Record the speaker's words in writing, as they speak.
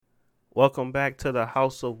Welcome back to the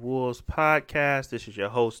House of Wolves podcast. This is your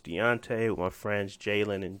host, Deontay, with my friends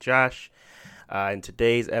Jalen and Josh. In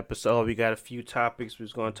today's episode, we got a few topics we're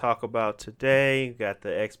going to talk about today. We got the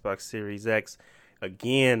Xbox Series X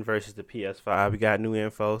again versus the PS5. We got new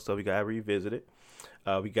info, so we got to revisit it.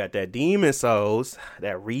 We got that Demon Souls,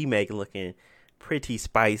 that remake looking pretty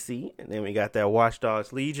spicy. And then we got that Watch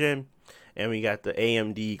Dogs Legion. And we got the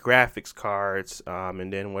AMD graphics cards.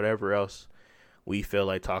 And then whatever else we feel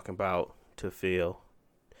like talking about to fill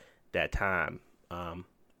that time.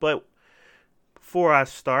 But before I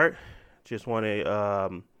start, just want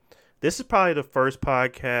to, this is probably the first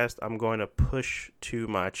podcast I'm going to push to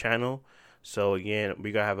my channel. So again,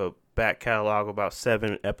 we're going to have a back catalog of about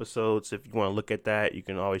 7 episodes. If you want to look at that, you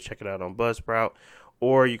can always check it out on Buzzsprout,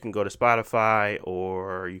 or you can go to Spotify,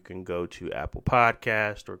 or you can go to Apple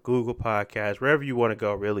Podcast or Google Podcast, wherever you want to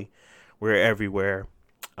go, really. We're everywhere.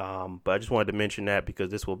 But I just wanted to mention that because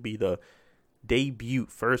this will be the debut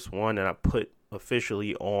first one that I put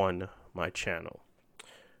officially on my channel.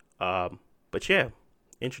 But yeah,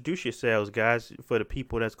 introduce yourselves, guys, for the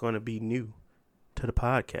people that's going to be new to the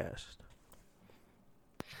podcast.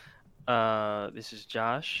 This is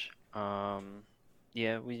Josh.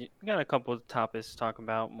 Yeah, we got a couple of topics to talk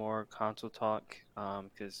about, more console talk,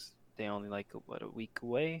 because they only like a week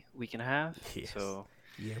away, week and a half. Yes. So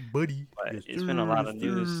Yeah, buddy. but Yes, it's been a lot of sir.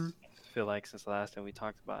 news. I feel like since the last time we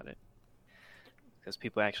talked about it, because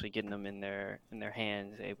people actually getting them in their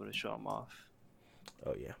hands, able to show them off.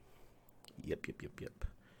 Oh yeah. Yep.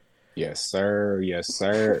 Yes, sir. Yes,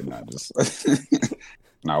 sir. Not just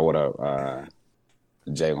now. What up,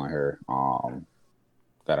 Jalen here?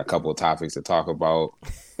 Got a couple of topics to talk about.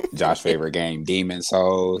 Josh's favorite game, Demon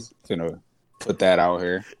Souls. Gonna put that out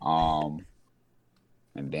here. And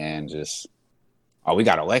then just we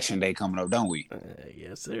got election day coming up, don't we?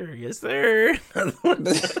 Yes, sir. Yes, sir.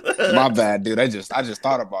 My bad, dude. I just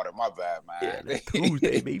thought about it. My bad, man. Yeah, that's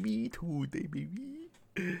Tuesday, baby. Tuesday, baby.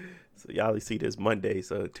 So y'all see this Monday,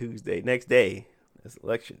 so Tuesday, next day, that's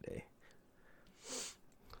election day.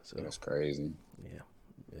 So That's crazy. yeah,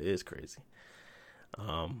 it is crazy.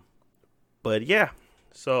 But yeah,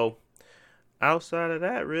 so outside of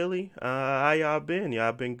that, really, how y'all been?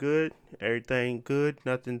 Y'all been good? Everything good?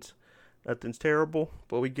 Nothing's terrible.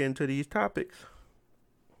 But we get into these topics.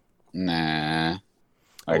 Nah.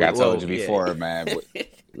 Like I told you before, man.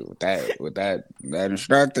 With that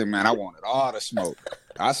instructor, man, I wanted all the smoke.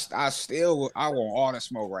 I want all the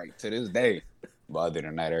smoke right to this day. But other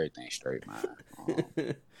than that, everything's straight,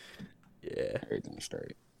 man. Yeah, Everything's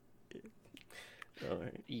straight. all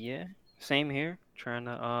right. Yeah, same here. Trying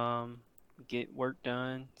to get work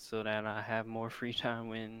done so that I have more free time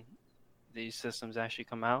when these systems actually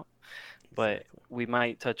come out. But we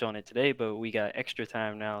might touch on it today, but we got extra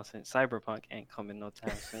time now since Cyberpunk ain't coming no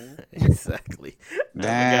time soon. Exactly. I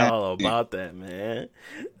That- forgot all about that, man.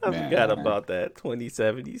 I Man. forgot about that.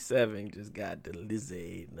 2077 just got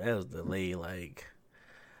delayed. That was delayed like.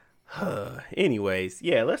 Anyways,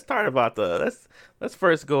 yeah, let's start about let's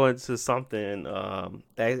first go into something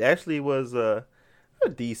that actually was a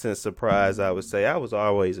decent surprise, I would say. I was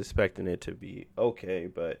always expecting it to be okay,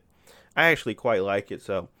 but I actually quite like it.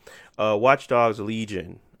 So, Watch Dogs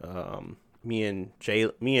Legion. Me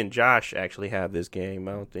and Josh actually have this game.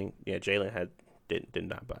 I don't think Jalen did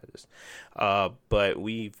not buy this. But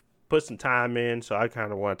we've put some time in, so I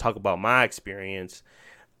kind of want to talk about my experience.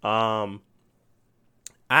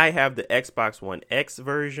 I have the Xbox One X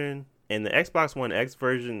version, and the Xbox One X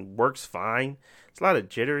version works fine. It's a lot of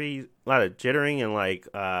jittering and like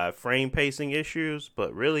frame pacing issues,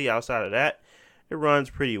 but really outside of that, it runs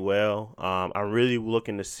pretty well. I'm really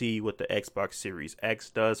looking to see what the Xbox Series X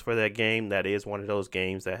does for that game. That is one of those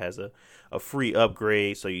games that has a free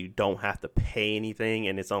upgrade, so you don't have to pay anything,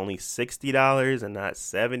 and it's only $60 and not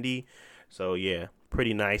 $70. So yeah,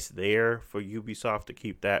 pretty nice there for Ubisoft to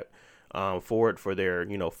keep that forward for their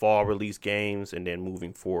fall release games, and then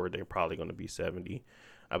moving forward they're probably going to be 70.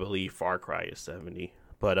 I believe Far Cry is 70.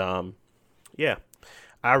 But yeah,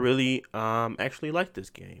 I really actually like this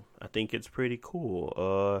game. I think it's pretty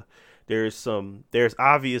cool. There's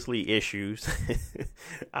obviously issues.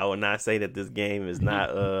 I would not say that this game is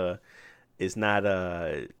not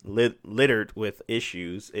littered with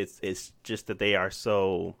issues. It's just that they are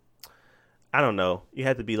so, I don't know. You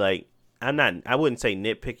have to be like, I wouldn't say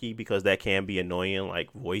nitpicky, because that can be annoying,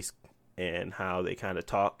 like voice and how they kind of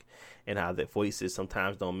talk and how their voices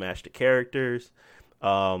sometimes don't match the characters.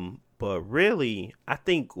 But really, I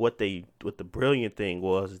think what the brilliant thing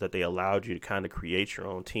was is that they allowed you to kind of create your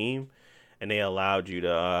own team, and they allowed you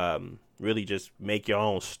to really just make your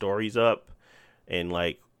own stories up and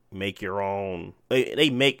like make your own. They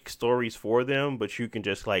make stories for them, but you can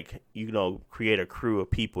just like create a crew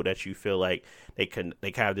of people that you feel like they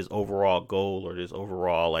have this overall goal or this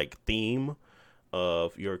overall like theme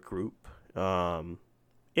of your group. Yeah,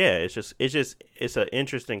 it's an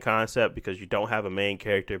interesting concept because you don't have a main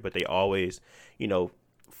character, but they always,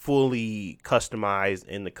 fully customized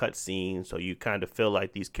in the cutscene, so you kind of feel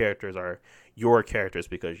like these characters are your characters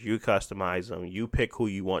because you customize them. You pick who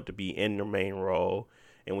you want to be in the main role,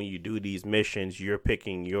 and when you do these missions, you're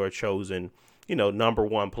picking your chosen, number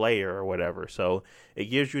one player or whatever. So it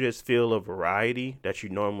gives you this feel of variety that you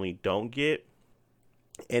normally don't get,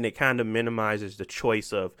 and it kind of minimizes the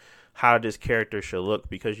choice of how this character should look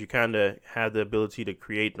because you kind of have the ability to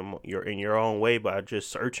create them in your own way by just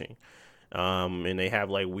searching. And they have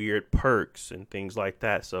like weird perks and things like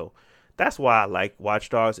that. So that's why I like Watch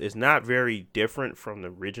Dogs. It's not very different from the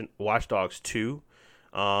original Watch Dogs 2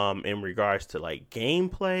 in regards to like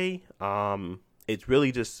gameplay. It's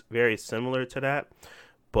really just very similar to that.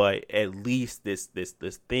 But at least this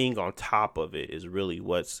thing on top of it is really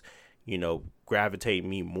what's, gravitate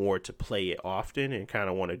me more to play it often and kind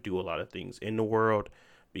of want to do a lot of things in the world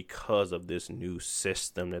because of this new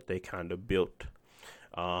system that they kind of built.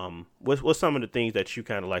 What's some of the things that you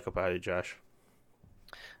kind of like about it, Josh?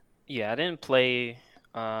 Yeah, I didn't play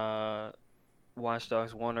Watch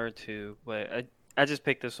Dogs 1 or 2, but I just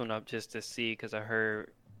picked this one up just to see because I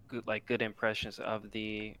heard good impressions of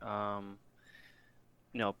the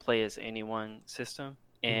play as anyone system.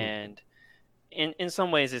 And in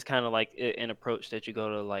some ways it's kind of like an approach that you go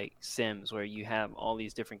to like Sims where you have all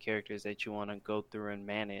these different characters that you want to go through and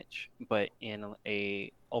manage, but in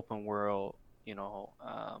a open world,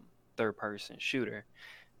 third person shooter.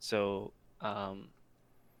 So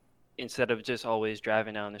instead of just always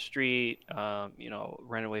driving down the street,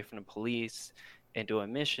 running away from the police and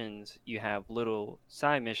doing missions, you have little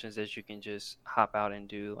side missions that you can just hop out and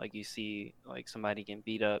do. Like you see like somebody getting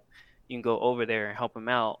beat up, you can go over there and help them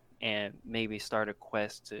out and maybe start a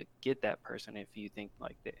quest to get that person if you think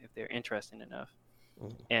like if they're interesting enough.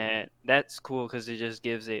 And that's cool because it just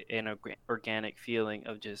gives it an organic feeling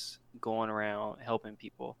of just going around helping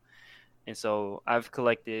people. And so I've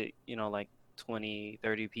collected, like 20,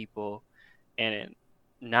 30 people and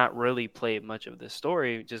not really played much of the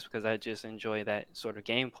story just because I just enjoy that sort of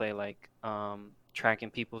gameplay, like tracking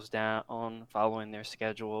people's down, following their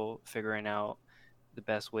schedule, figuring out the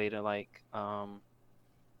best way to like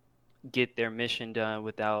get their mission done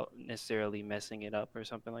without necessarily messing it up or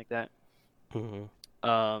something like that. Mm-hmm.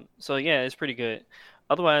 So yeah, it's pretty good.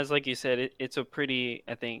 Otherwise, like you said, it's a pretty,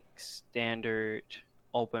 I think, standard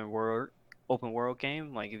open world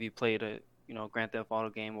game. Like if you played a Grand Theft Auto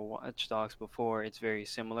game or Watch Dogs before, it's very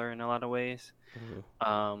similar in a lot of ways.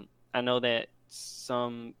 I know that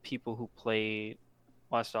some people who played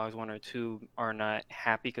Watch Dogs 1 or 2 are not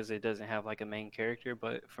happy because it doesn't have like a main character,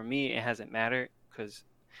 but for me, it hasn't mattered because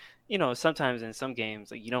sometimes in some games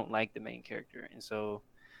like you don't like the main character, and so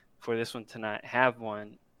for this one to not have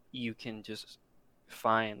one, you can just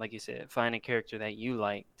find, like you said, find a character that you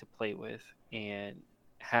like to play with and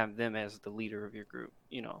have them as the leader of your group,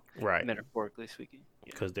 Right. metaphorically speaking.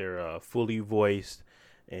 Because they're fully voiced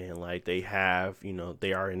and like they have,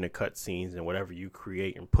 they are in the cutscenes and whatever you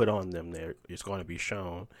create and put on them there, it's going to be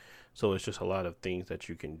shown. So it's just a lot of things that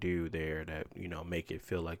you can do there that, make it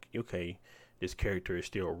feel like, okay, this character is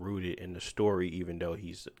still rooted in the story, even though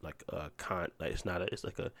he's like it's not a, it's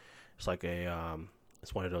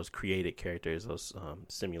one of those created characters, those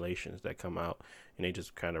simulations that come out and they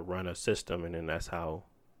just kind of run a system, and then that's how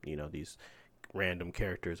these random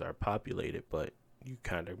characters are populated, but you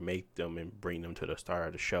kind of make them and bring them to the start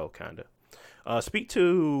of the show, kind of. Speak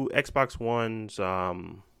to Xbox One's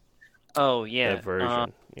oh yeah that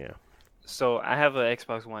version. Yeah. So I have an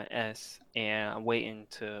Xbox One S, and I'm waiting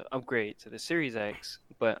to upgrade to the Series X.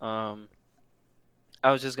 But I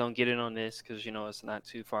was just gonna get it on this because it's not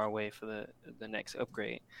too far away for the next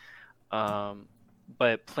upgrade.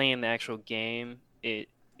 But playing the actual game, it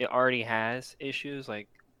already has issues. Like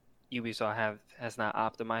Ubisoft has not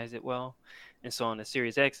optimized it well, and so on the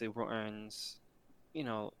Series X it runs,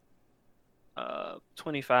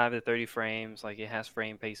 25 to 30 frames. Like it has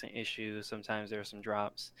frame pacing issues. Sometimes there are some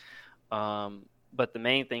drops. But the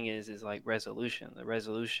main thing is like resolution. The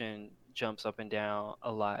resolution jumps up and down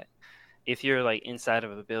a lot. If you're like inside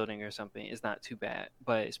of a building or something, it's not too bad.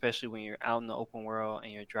 But especially when you're out in the open world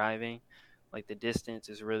and you're driving, like the distance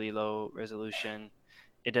is really low resolution.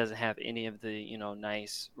 It doesn't have any of the,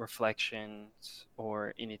 nice reflections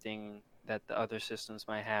or anything that the other systems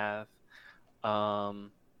might have. So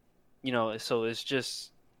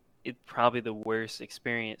it's probably the worst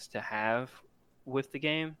experience to have with the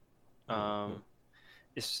game.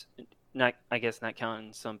 It's not, I guess, not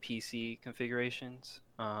counting some PC configurations.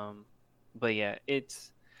 But yeah,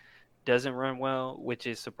 it's doesn't run well, which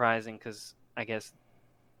is surprising because I guess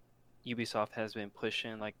Ubisoft has been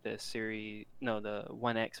pushing like the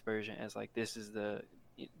 1X version as like this is the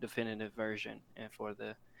definitive version, and for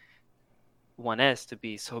the 1S to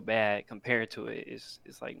be so bad compared to it is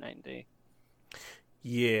like night and day.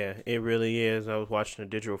 Yeah, it really is. I was watching a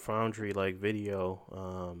Digital Foundry like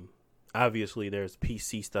video. Obviously there's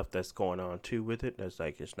PC stuff that's going on too with it. That's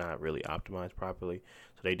like it's not really optimized properly.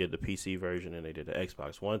 So they did the PC version and they did the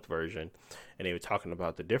Xbox One version, and they were talking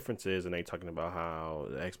about the differences, and they talking about how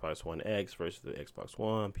the Xbox One X versus the Xbox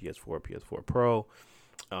One, PS4, PS4 Pro.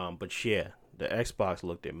 But yeah, the Xbox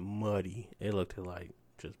looked at muddy. It looked at like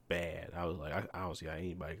just bad. I was like, I don't see how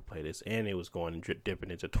anybody could play this. And it was going and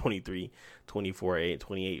dipping into 23, 24,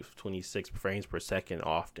 28, 26 frames per second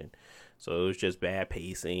often. So it was just bad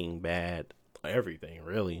pacing, bad everything,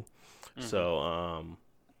 really. Mm-hmm. So,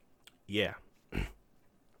 yeah.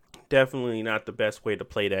 Definitely not the best way to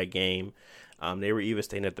play that game. They were even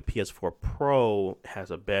saying that the PS4 Pro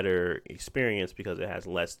has a better experience because it has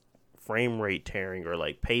less frame rate tearing or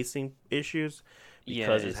like pacing issues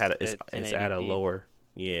because it's at a lower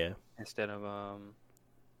instead of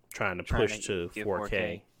trying to push to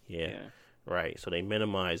 4K. Yeah. Right. So they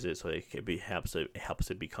minimize it so it could be helps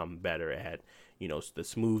it become better at, the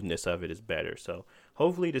smoothness of it is better. So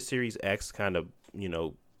hopefully the Series X kind of,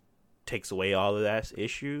 takes away all of that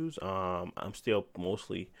issues. I'm still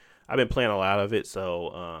I've been playing a lot of it, so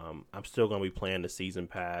I'm still going to be playing the season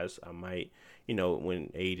pass. I might,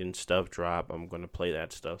 when Aiden stuff drop, I'm going to play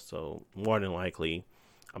that stuff. So more than likely,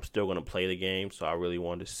 I'm still going to play the game. So I really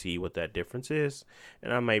wanted to see what that difference is.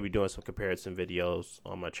 And I might be doing some comparison videos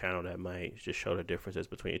on my channel that might just show the differences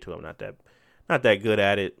between the two. I'm not that good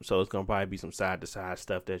at it. So it's going to probably be some side to side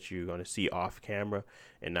stuff that you're going to see off camera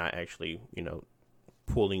and not actually,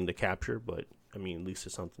 pulling the capture. But I mean, at least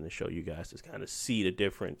it's something to show you guys to kind of see the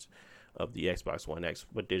difference of the Xbox One X.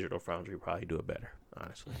 But Digital Foundry probably do it better,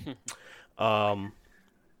 honestly.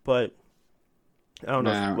 But I don't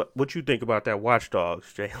know what you think about that Watch Dogs,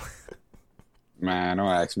 Jalen. Man, don't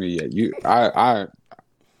ask me yet. I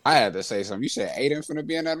had to say something. You said Aiden finna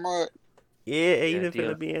be in that mud? Yeah, Aiden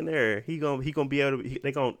finna be in there. He gonna be able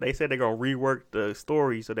to. They said they're gonna rework the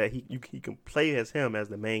story so that he can play as him as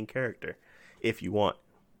the main character, if you want.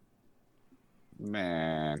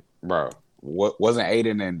 Man, bro, what wasn't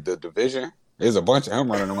Aiden in The Division? There's a bunch of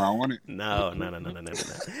him running around, wasn't it? No,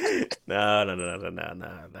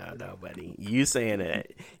 buddy. You saying that?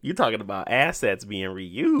 You talking about assets being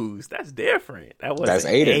reused? That's different. That's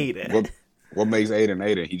Aiden. What makes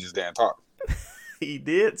Aiden? He just didn't talk. He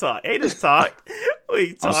did talk. Aiden talked. What are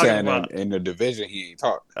you talking I'm saying about? In The Division, he ain't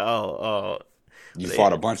talked. Oh. You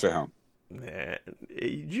fought a bunch of him. Man,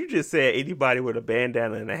 you just said anybody with a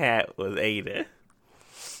bandana and a hat was Aiden.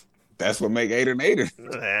 That's what make Aiden.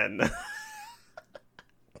 Man.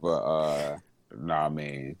 But I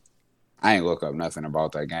mean, I ain't look up nothing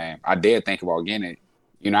about that game. I did think about getting it.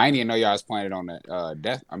 I didn't even know y'all was playing it on the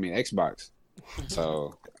Xbox.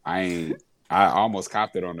 So I almost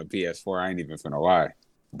copped it on the PS4. I ain't even finna lie.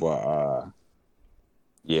 But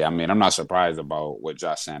yeah, I mean, I'm not surprised about what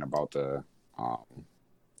Josh saying about the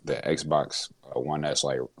Xbox One that's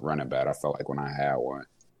like running bad. I felt like when I had one,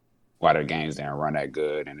 a lot of games didn't run that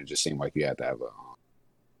good, and it just seemed like you had to have a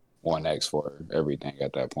One X for everything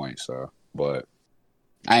at that point. So, but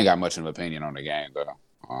I ain't got much of an opinion on the game though.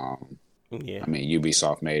 Yeah, I mean,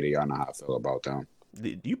 Ubisoft made it. Y'all know how I feel about them.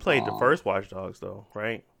 You played the first Watch Dogs though,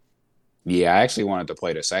 right? Yeah, I actually wanted to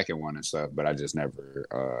play the second one and stuff, but I just never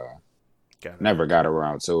got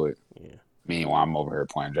around to it. Yeah. Meanwhile, I'm over here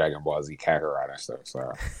playing Dragon Ball Z Kakarot and stuff.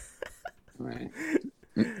 So, man.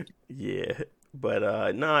 Yeah,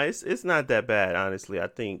 but no, it's not that bad. Honestly, I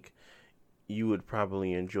think you would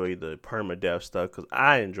probably enjoy the permadeath stuff because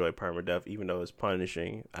I enjoy permadeath, even though it's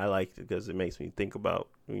punishing. I like it because it makes me think about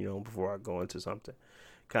before I go into something.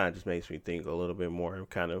 Kind of just makes me think a little bit more and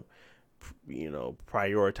kind of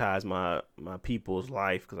prioritize my people's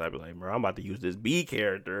life because I'd be like, bro, I'm about to use this B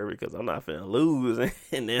character because I'm not finna lose,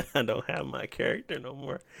 and then I don't have my character no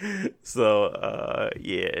more. So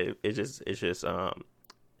yeah, it's just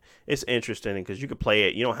it's interesting because you could play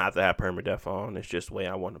it. You don't have to have permadeath on. It's just the way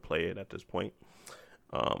I want to play it at this point.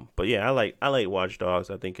 But yeah, I like Watch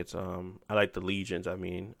Dogs. I think it's I like the Legions. I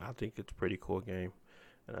mean, I think it's a pretty cool game,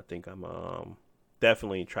 and I think I'm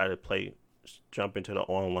definitely try to jump into the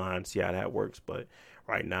online, see how that works. But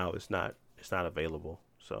right now, it's not available.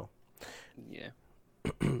 So yeah.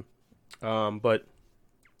 But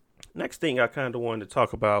next thing I kind of wanted to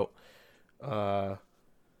talk about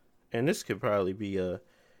and this could probably be a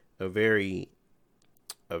very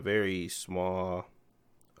small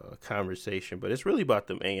conversation, but it's really about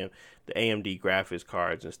the AMD graphics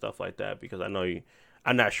cards and stuff like that, because I'm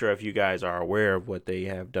not sure if you guys are aware of what they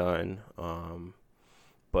have done,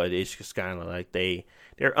 but it's just kind of like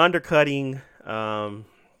they're undercutting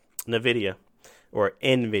Nvidia or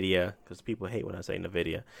Nvidia, because people hate when I say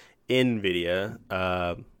Nvidia.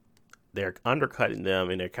 They're undercutting them,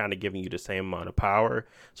 and they're kind of giving you the same amount of power.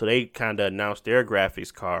 So they kind of announced their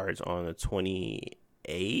graphics cards on the 28th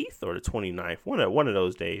or the 29th, one of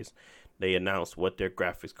those days. They announced what their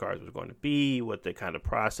graphics cards were going to be, what they're kind of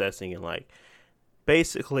processing, and like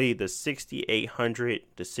basically the 6800,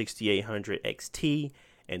 the 6800 XT,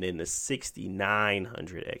 and then the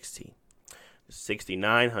 6900 XT. The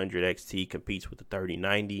 6900 XT competes with the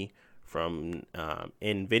 3090 from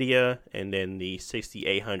NVIDIA, and then the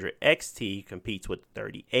 6800 XT competes with the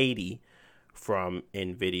 3080 from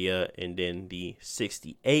NVIDIA, and then the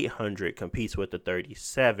 6800 competes with the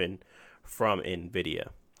 3070 from NVIDIA.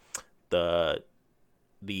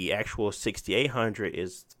 The actual 6800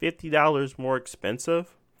 is $50 more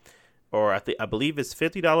expensive, or I believe it's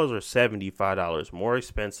 $50 or $75 more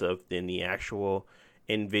expensive than the actual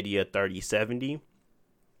NVIDIA 3070.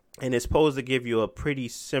 And it's supposed to give you a pretty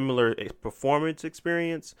similar performance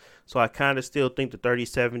experience. So I kind of still think the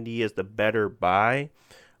 3070 is the better buy.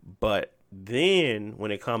 But then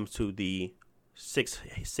when it comes to the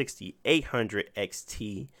 6800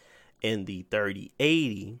 XT and the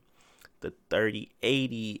 3080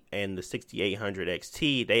 and the 6800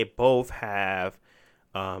 XT, they both have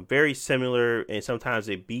very similar, and sometimes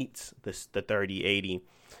it beats the 3080.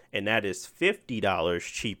 And that is $50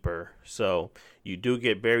 cheaper. So you do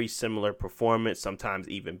get very similar performance, sometimes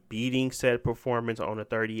even beating said performance on a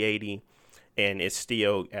 3080. And it's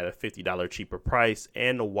still at a $50 cheaper price,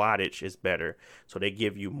 and the wattage is better. So they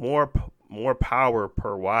give you more power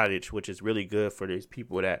per wattage, which is really good for these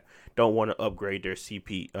people that don't want to upgrade their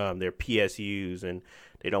their PSUs, and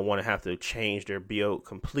they don't want to have to change their build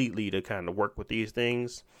completely to kind of work with these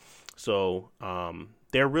things. So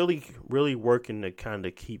they're really working to kind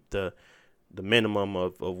of keep the minimum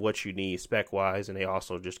of what you need spec wise, and they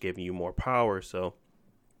also just giving you more power. So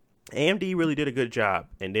AMD really did a good job.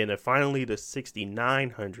 And then finally the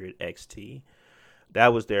 6900 XT,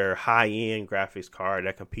 that was their high-end graphics card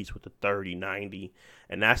that competes with the 3090,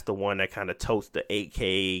 and that's the one that kind of totes the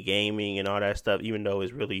 8K gaming and all that stuff, even though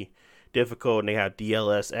it's really difficult, and they have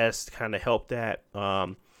DLSS to kind of help that.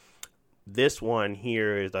 This one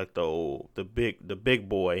here is like the big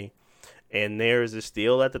boy, and theirs is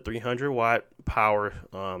still at the 300 watt power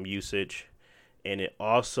usage, and it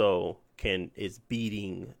also is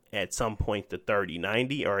beating at some point the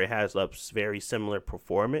 3090, or it has a very similar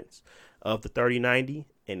performance of the 3090,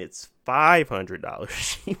 and it's $500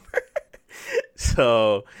 cheaper.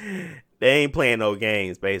 So they ain't playing no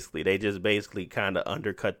games. Basically, they just kind of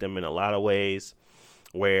undercut them in a lot of ways,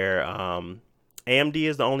 where AMD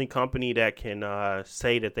is the only company that can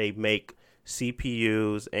say that they make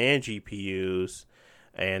CPUs and GPUs,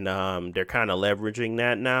 and they're kind of leveraging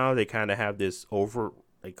that now. They kind of have this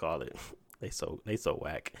they call it, they so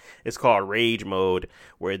whack. It's called rage mode,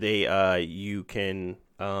 where you can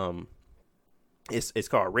it's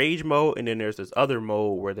called rage mode, and then there's this other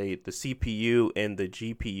mode where the CPU and the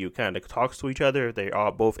GPU kind of talks to each other. They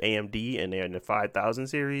are both AMD, and they're in the 5000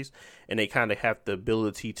 series, and they kind of have the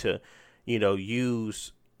ability to,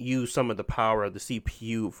 use some of the power of the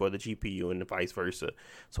CPU for the GPU, and vice versa.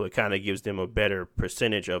 So it kind of gives them a better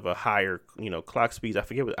percentage of a higher, clock speeds. I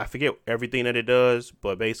forget everything that it does,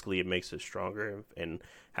 but basically it makes it stronger and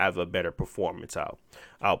have a better performance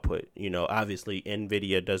output. Obviously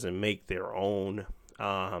NVIDIA doesn't make their own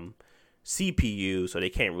CPU, so they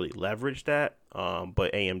can't really leverage that.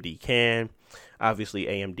 But AMD can. Obviously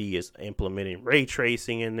AMD is implementing ray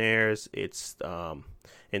tracing in theirs. It's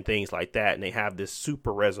and things like that, and they have this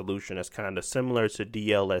super resolution that's kind of similar to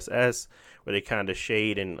DLSS, where they kind of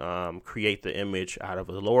shade and create the image out of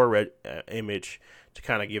a lower image to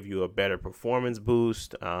kind of give you a better performance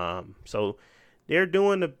boost. So they're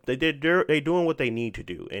doing what they need to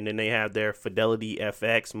do, and then they have their Fidelity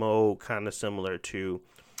FX mode, kind of similar to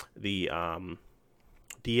the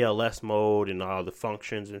DLS mode and all the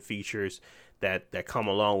functions and features that come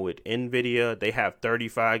along with NVIDIA. They have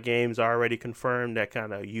 35 games already confirmed that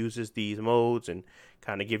kind of uses these modes and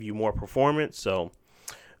kind of give you more performance. So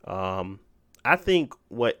I think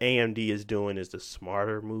what AMD is doing is the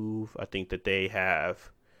smarter move. I think that they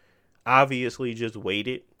have obviously just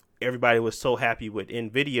waited. Everybody was so happy with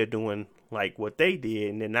NVIDIA doing like what they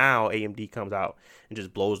did, and then now AMD comes out and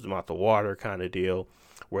just blows them out the water kind of deal,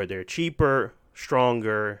 where they're cheaper,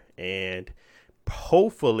 stronger and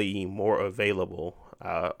hopefully more available.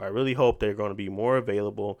 I really hope they're going to be more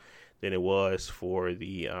available than it was for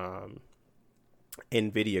the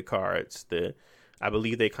NVIDIA cards. I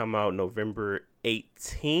believe they come out November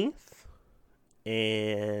 18th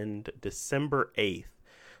and December 8th.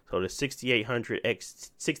 So the 6900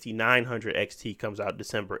 XT comes out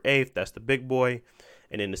December 8th. That's the big boy.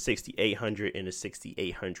 And then the 6800 and the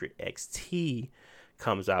 6800 XT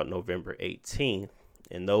comes out November 18th.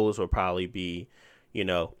 And those will probably be,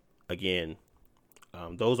 again,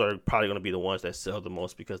 those are probably going to be the ones that sell the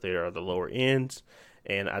most because they are the lower ends.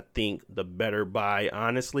 And I think the better buy,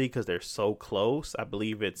 honestly, because they're so close. I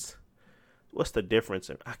believe what's the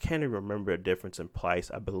difference? I can't even remember the difference in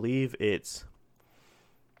price. I believe it's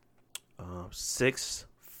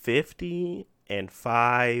 $650 and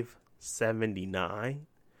 $579.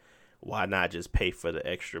 Why not just pay for the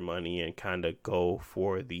extra money and kind of go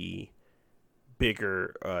for the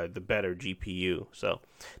bigger, the better GPU? So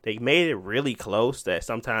they made it really close that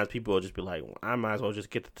sometimes people will just be like, well, I might as well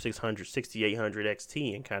just get the 6800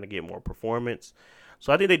 XT and kind of get more performance.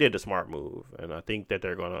 So I think they did the smart move, and I think that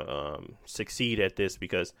they're going to succeed at this,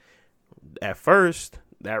 because at first,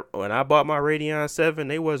 that when I bought my Radeon 7,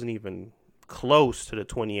 they wasn't even close to the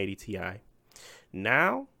 2080 Ti.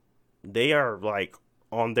 Now they are like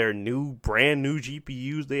on their brand new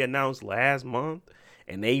GPUs they announced last month,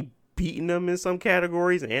 and they beating them in some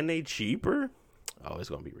categories, and they cheaper. Oh, it's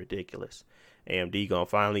gonna be ridiculous. AMD gonna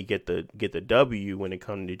finally get the W when it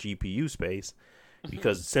comes to GPU space,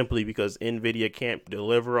 because NVIDIA can't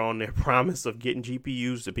deliver on their promise of getting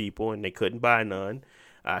GPUs to people, and they couldn't buy none.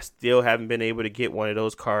 I still haven't been able to get one of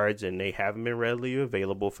those cards, and they haven't been readily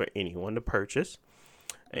available for anyone to purchase.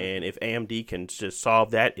 And if AMD can just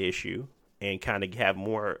solve that issue and kind of have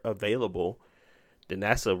more available, then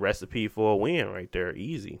that's a recipe for a win right there.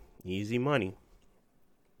 Easy money.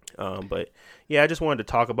 But yeah, I just wanted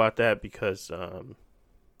to talk about that because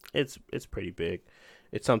it's pretty big.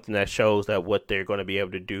 It's something that shows that what they're going to be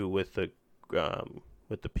able to do with the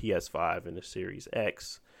PS5 and the Series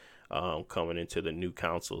X. Coming into the new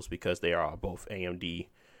consoles, because they are both AMD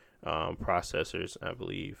processors. I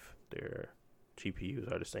believe their GPUs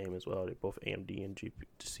are the same as well. They're both AMD and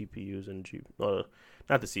CPUs and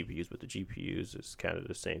not the CPUs, but the GPUs is kind of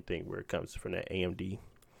the same thing where it comes from that AMD.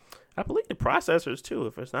 I believe the processors too.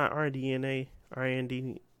 If it's not RDNA, I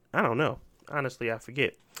don't know. Honestly, I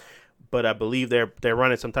forget. But I believe they're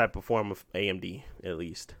running some type of form of AMD at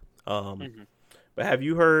least. But have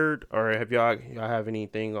you heard, or have y'all have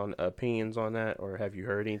anything on opinions on that, or have you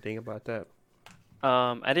heard anything about that?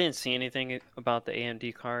 I didn't see anything about the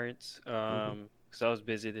AMD cards because I was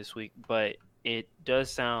busy this week, but it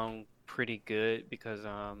does sound pretty good because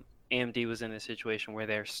AMD was in a situation where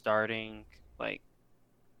they're starting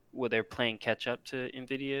they're playing catch up to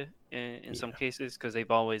NVIDIA in some cases, because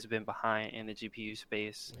they've always been behind in the GPU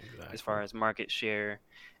space as far as market share.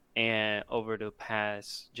 And over the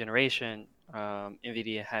past generation,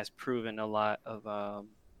 NVIDIA has proven a lot of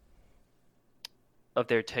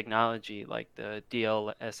their technology, like the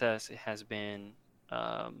DLSS. It has been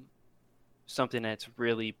something that's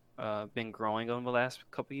really been growing over the last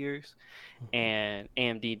couple of years, and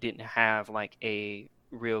AMD didn't have like a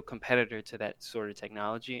real competitor to that sort of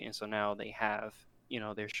technology, and so now they have,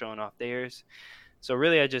 they're showing off theirs. So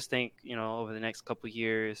really, I just think, over the next couple of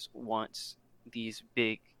years, once these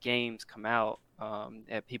big games come out,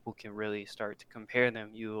 that people can really start to compare them,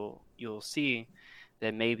 you'll see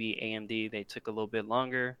that maybe AMD, they took a little bit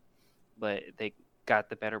longer, but they got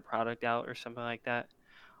the better product out or something like that.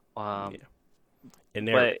 And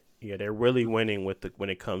they're really winning when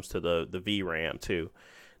it comes to the VRAM too.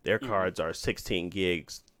 Their cards are 16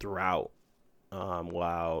 gigs throughout,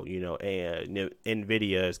 while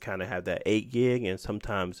NVIDIA is kind of have that 8 gig, and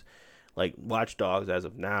sometimes like Watch Dogs as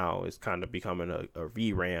of now is kind of becoming a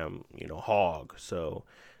VRAM hog. So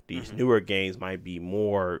these newer games might be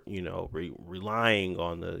more relying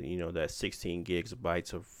on the that 16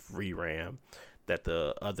 gigabytes of VRAM that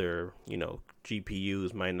the other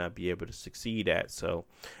GPUs might not be able to succeed at. So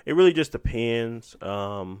it really just depends.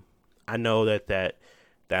 I know that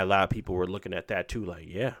a lot of people were looking at that too, like,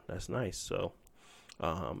 yeah, that's nice. So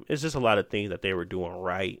it's just a lot of things that they were doing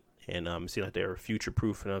right, and it seemed like they were future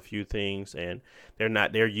proofing a few things, and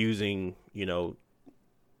they're using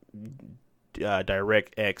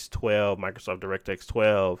DirectX 12, Microsoft DirectX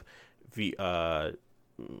 12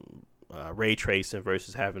 ray tracing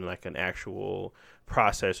versus having like an actual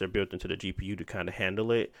processor built into the GPU to kind of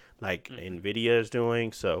handle it, like NVIDIA is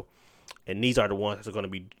doing. So And these are the ones that are going to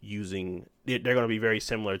be using. They're going to be very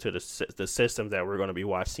similar to the systems that we're going to be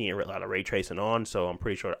seeing a lot of ray tracing on. So I'm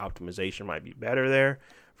pretty sure optimization might be better there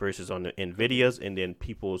versus on the NVIDIA's. And then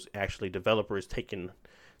developers taking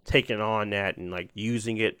on that and like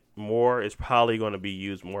using it more is probably going to be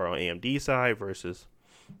used more on AMD side versus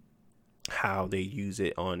how they use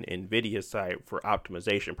it on NVIDIA side for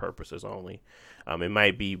optimization purposes only. It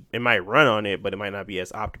might run on it, but it might not be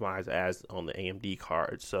as optimized as on the AMD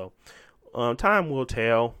cards. So time will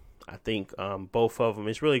tell. I think both of them.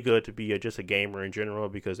 It's really good to be just a gamer in general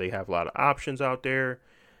because they have a lot of options out there,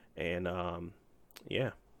 and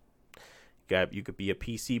yeah, you could be a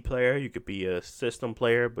PC player, you could be a system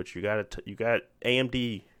player, but you got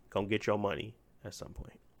AMD gonna get your money at some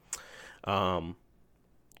point.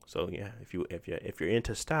 So yeah, if you're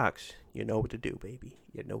into stocks, you know what to do, baby.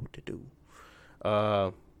 You know what to do.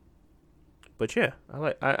 But yeah,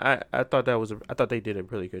 I thought they did a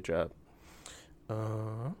really good job.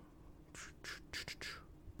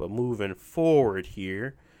 But moving forward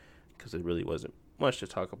here, because it really wasn't much to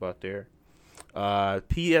talk about there.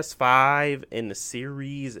 PS5 and the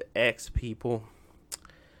Series X, people,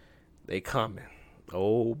 they coming.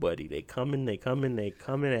 Oh, buddy, they coming at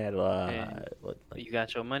you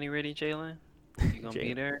got your money ready, Jalen? You gonna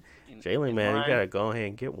be there? Jalen, man, you gotta go ahead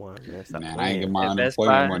and get one. Man, I ain't get my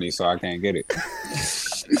unemployment money, so I can't get it.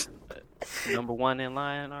 Number one in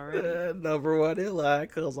line already? Number one in line,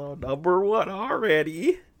 cause I'm number one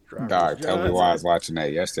already. Dog, tell me why I was watching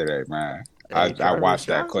that yesterday, man. I watched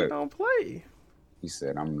that clip. Don't play. He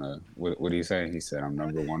said, what did he say? He said, I'm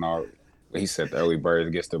number one already. He said the early bird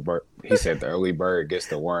gets the bird. He said the early bird gets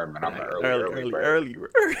the worm, and I'm the early bird.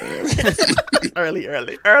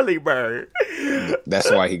 early bird. That's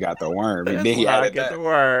why he got the worm. And then he added that. The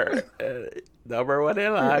worm. Number one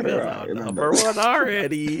in line. Number one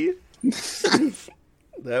already.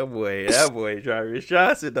 That boy, Jarvis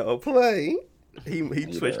Johnson don't play.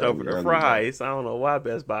 He switched over to fries. I don't know why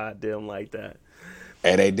Best Buy did him like that.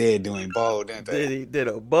 And they did doing bowl, didn't they? He did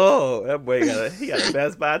a bowl. That boy got a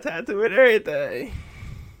Best Buy tattoo and everything.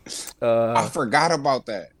 I forgot about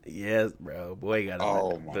that. Yes, bro. Boy got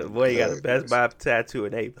a Best Buy tattoo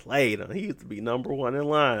and they played him. He used to be number one in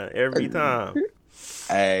line every time.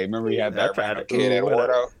 Hey, remember he had that random kid at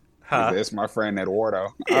Wardo? Huh? It's my friend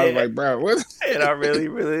Eduardo. Yeah. I was like, bro, what? And I'm really,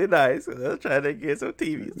 really nice. I was trying to get some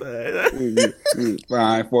TV time.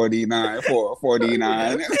 Fine, 49.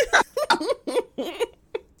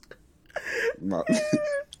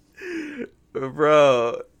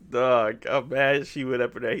 Bro, dog, I'm mad she went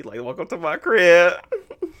up in there. He's like, welcome to my crib.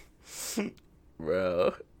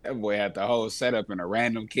 Bro. That boy had the whole setup and a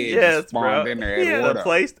random kid just spawned in there at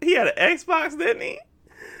Eduardo. He had an Xbox, didn't he?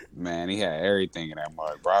 Man, he had everything in that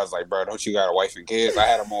mug, bro. I was like, bro, don't you got a wife and kids? I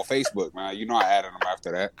had him on Facebook, man. You know I added him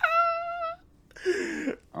after that.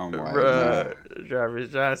 Oh, my God. Jarvis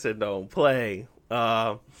Johnson don't play.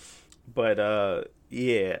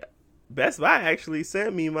 Yeah. Best Buy actually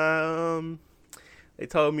sent me my, they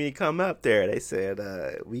told me to come up there. They said,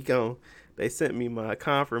 they sent me my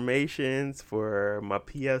confirmations for my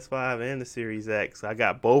PS5 and the Series X. I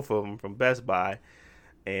got both of them from Best Buy.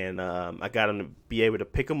 And I got them to be able to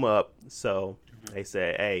pick them up. So they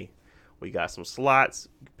said, hey, we got some slots.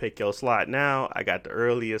 Pick your slot now. I got the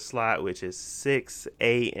earliest slot, which is 6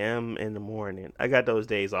 a.m. in the morning. I got those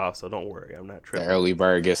days off, so don't worry. I'm not tripping. The early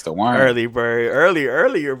bird gets the worm. Earlier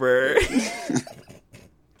bird.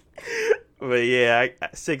 But yeah,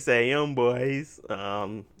 6 a.m. boys.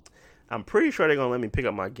 I'm pretty sure they're going to let me pick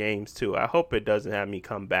up my games, too. I hope it doesn't have me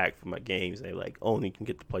come back for my games. They only can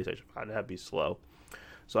get the PlayStation 5. That'd be slow.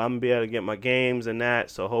 So I'm going to be able to get my games and that.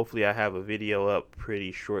 So hopefully I have a video up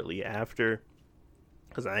pretty shortly after.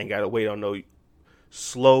 Because I ain't got to wait on no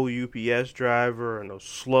slow UPS driver or no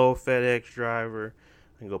slow FedEx driver.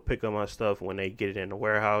 I can go pick up my stuff when they get it in the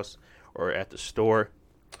warehouse or at the store.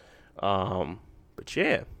 But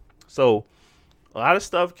yeah. So a lot of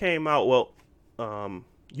stuff came out. Well,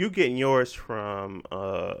 you getting yours from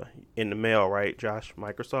in the mail, right, Josh?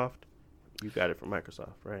 Microsoft? You got it from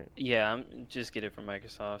Microsoft, right? Yeah, I'm just get it from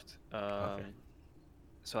Microsoft. Okay.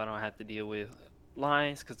 So I don't have to deal with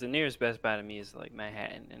lines because the nearest Best Buy to me is like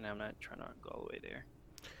Manhattan, and I'm not trying to go all the way there.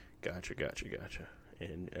 Gotcha.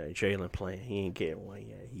 And Jalen playing, he ain't getting one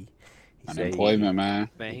yet. He unemployment, man.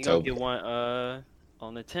 Man, he gonna get one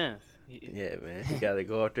on the 10th. Yeah, man. You gotta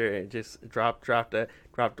go up there and just drop them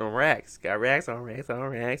racks. Got racks on racks.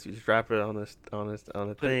 You just drop it on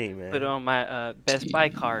the thing, man. Put it on my Best Buy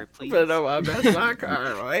card, please. Put it on my Best Buy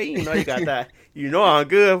card, right? You know you got that. You know I'm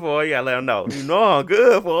good for it. You gotta let them know. You know I'm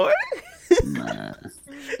good for it. Man.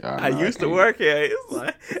 Yeah, I no, I used to can't. work here. It's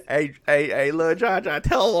like, hey, little John,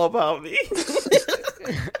 tell them about me.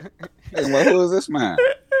 Hey, well, who is this man?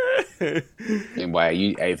 And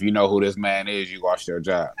boy, if you know who this man is, you lost your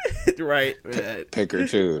job. Right, man. Pick or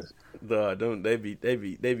choose. They be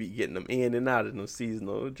getting them in and out of them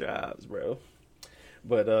seasonal jobs, bro.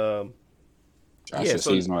 But Josh is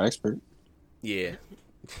seasonal expert. yeah,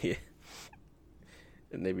 yeah,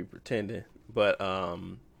 and they be pretending. But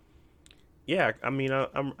yeah, I mean,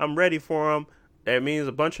 I'm ready for them. That means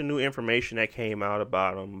a bunch of new information that came out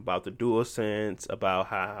about them, about the DualSense, about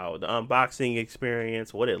how the unboxing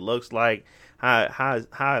experience, what it looks like, how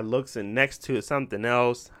it looks in next to something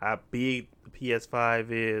else, how big the PS5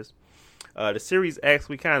 is. The Series X,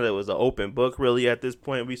 we kind of was an open book really at this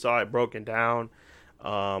point. We saw it broken down.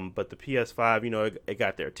 But the PS5, it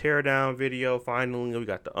got their teardown video finally. We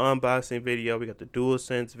got the unboxing video. We got the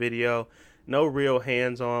DualSense video. No real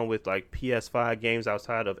hands-on with like PS5 games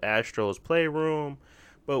outside of Astro's Playroom.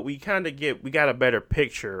 But we got a better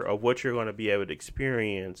picture of what you're going to be able to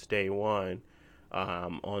experience day one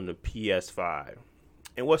on the PS5.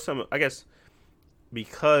 And I guess,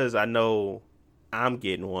 because I know I'm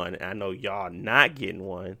getting one, and I know y'all not getting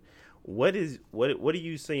one. What are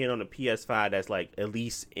you seeing on the PS5 that's like at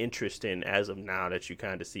least interesting as of now that you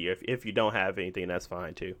kind of see? If you don't have anything, that's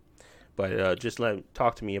fine too. But just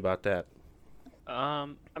talk to me about that. I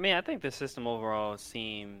mean, I think the system overall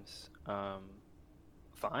seems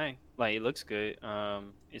fine. Like, it looks good.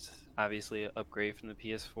 It's obviously an upgrade from the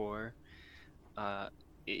PS4.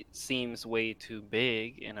 It seems way too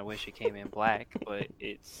big, and I wish it came in black, but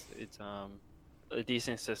it's a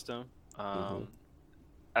decent system.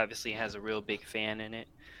 Obviously has a real big fan in it,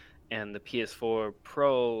 and the PS4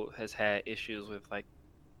 Pro has had issues with like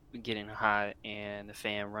getting hot and the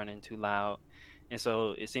fan running too loud, and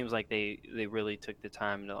so it seems like they really took the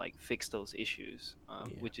time to like fix those issues,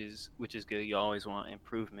 which is good. You always want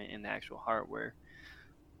improvement in the actual hardware.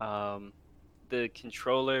 The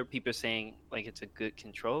controller, people are saying like it's a good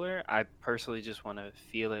controller. I personally just want to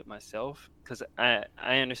feel it myself, because I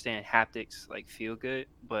understand haptics like feel good,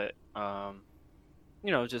 but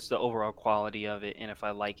just the overall quality of it, and if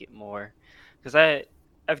I like it more, because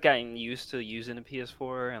I've gotten used to using the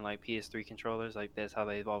PS4 and like PS3 controllers, like that's how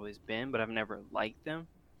they've always been, but I've never liked them,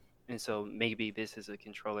 and so maybe this is a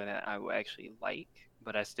controller that I will actually like,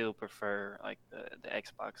 but I still prefer like the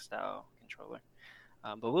Xbox style controller.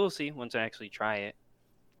 But we'll see once I actually try it.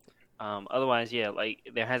 Otherwise, yeah, like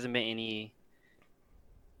there hasn't been any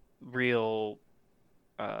real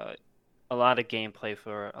a lot of gameplay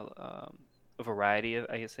for a variety of,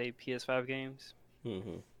 I guess, say PS5 games.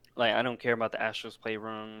 Mm-hmm. Like, I don't care about the Astro's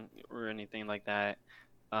Playroom or anything like that.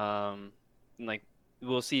 Like,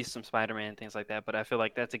 we'll see some Spider-Man and things like that, but I feel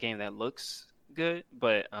like that's a game that looks good,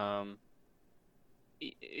 but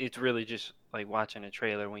it's really just like watching a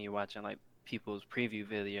trailer when you're watching like people's preview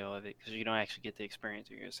video of it, because you don't actually get to experience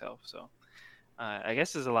it yourself. So I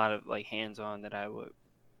guess there's a lot of like hands-on that I would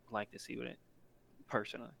like to see with it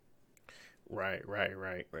personally. Right.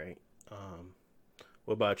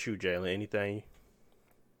 What about you, Jalen? Anything?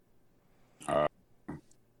 I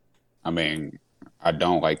mean, I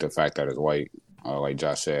don't like the fact that it's white. Like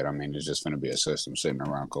Josh said, I mean, it's just going to be a system sitting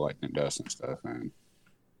around collecting dust and stuff. And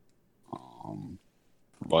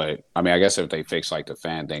but I mean, I guess if they fix like the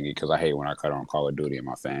fan thingy, because I hate when I cut on Call of Duty and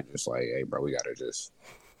my fan just like, hey, bro, we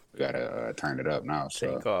gotta turn it up now.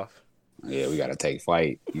 So take off. Yeah, we gotta take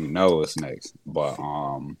flight. You know what's next. But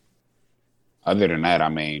other than that, I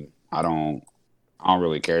mean, I don't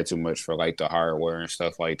really care too much for like the hardware and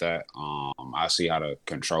stuff like that. I see how the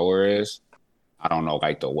controller is. I don't know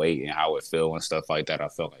like the weight and how it feel and stuff like that. I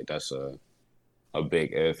feel like that's a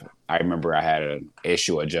big if. I remember I had an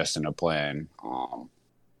issue adjusting to playing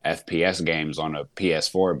FPS games on a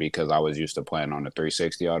PS4 because I was used to playing on the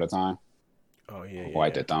 360 all the time. Oh yeah,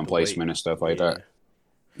 like the thumb placement and stuff like that.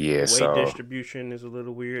 The Yeah, weight distribution is a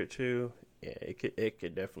little weird too. Yeah, it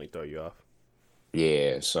could definitely throw you off.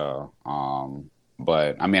 Yeah, so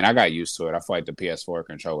but I mean, I got used to it. I feel like the PS4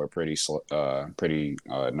 controller pretty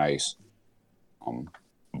nice.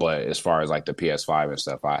 But as far as like the PS5 and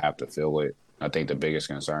stuff, I have to feel it. I think the biggest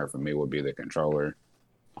concern for me would be the controller.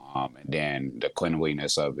 And then the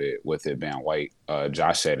cleanliness of it with it being white.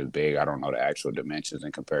 Josh said it's big. I don't know the actual dimensions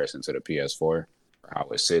in comparison to the PS4. Or how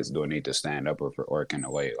it sits. Do it need to stand up or can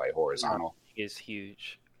it lay like horizontal? It's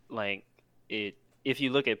huge. Like it. If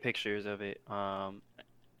you look at pictures of it,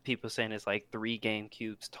 people saying it's like 3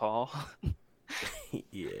 GameCubes tall.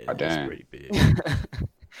 Yeah, Oh, it's pretty big.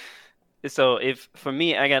 So if for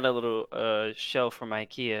me, I got a little shelf from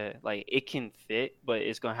IKEA. Like it can fit, but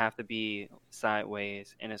it's gonna have to be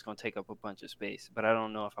sideways, and it's gonna take up a bunch of space. But I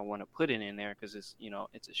don't know if I want to put it in there because it's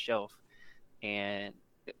it's a shelf, and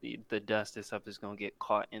the dust and stuff is gonna get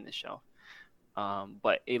caught in the shelf.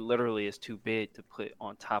 But it literally is too big to put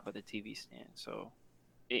on top of the TV stand. So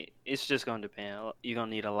it's just gonna depend. You're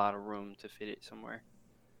gonna need a lot of room to fit it somewhere.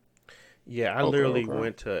 Yeah, I Okay, literally okay.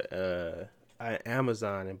 went to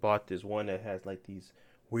Amazon and bought this one that has like these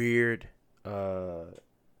weird uh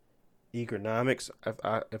ergonomics,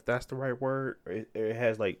 if that's the right word. It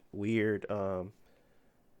has like weird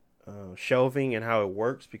shelving and how it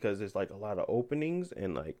works because there's like a lot of openings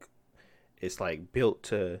and like it's like built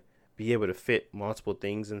to be able to fit multiple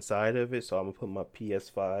things inside of it. So I'm gonna put my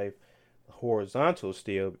PS5 horizontal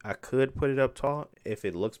still. I could put it up tall. If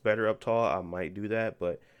it looks better up tall, I might do that.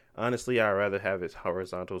 But honestly, I'd rather have it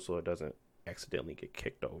horizontal so it doesn't accidentally get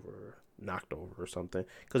kicked over or knocked over or something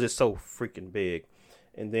because it's so freaking big.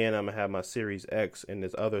 And then I'm gonna have my Series X in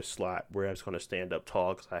this other slot where it's gonna stand up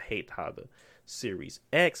tall because I hate how the Series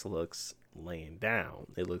X looks laying down.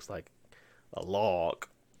 It looks like a log,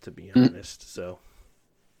 to be honest. So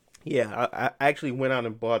yeah, I actually went out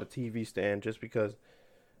and bought a TV stand just because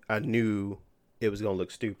I knew it was gonna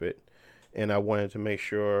look stupid, and I wanted to make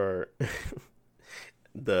sure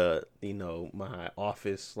my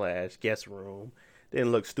office slash guest room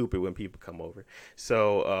didn't look stupid when people come over.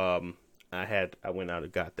 So I went out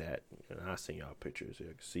and got that, and I'll send y'all pictures so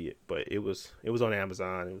you can see it. But it was on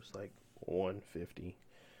Amazon. It was like 150,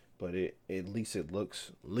 but it at least it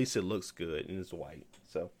looks good and it's white.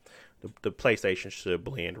 So the PlayStation should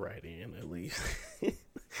blend right in at least.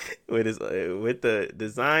 With the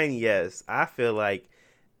design, yes, I feel like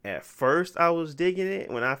at first I was digging it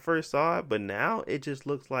when I first saw it, but now it just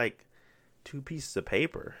looks like two pieces of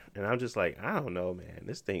paper, and I'm just like, I don't know, man,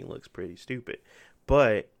 this thing looks pretty stupid.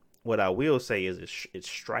 But what I will say is it's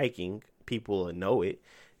striking. People will know it.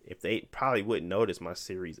 If they probably wouldn't notice my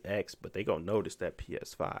Series X, but they gonna notice that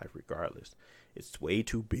PS5 regardless. It's way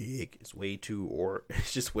too big. It's way too, or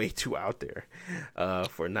it's just way too out there,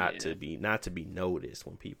 for Yeah. not to be noticed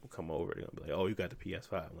when people come over. They're gonna be like, "Oh, you got the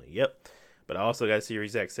PS5." I'm like, "Yep," but I also got a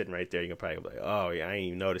Series X sitting right there. You're probably gonna be like, "Oh yeah, I ain't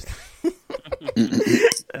even noticed."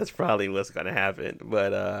 That's probably what's gonna happen.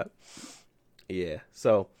 But yeah.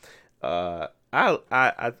 So I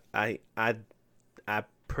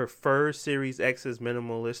prefer Series X's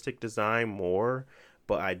minimalistic design more,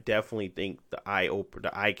 but I definitely think the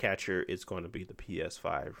eye catcher is going to be the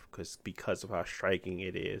PS5 because of how striking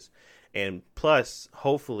it is, and plus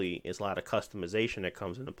hopefully it's a lot of customization that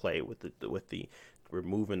comes into play with the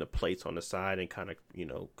removing the plates on the side and kind of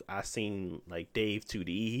I seen like Dave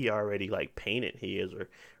 2D, he already like painted his or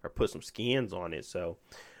put some skins on it. So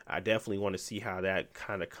I definitely want to see how that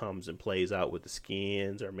kind of comes and plays out with the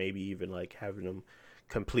skins, or maybe even like having them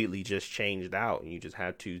completely just changed out and you just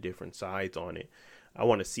have two different sides on it. I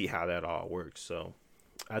want to see how that all works. So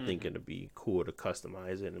I think Hmm. it'd be cool to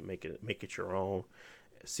customize it and make it your own.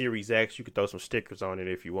 Series X, you could throw some stickers on it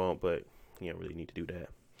if you want, but you don't really need to do that.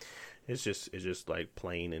 It's just like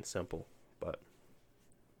plain and simple. But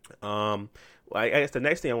um, I guess the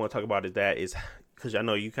next thing I want to talk about is because I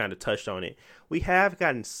know you kind of touched on it. We have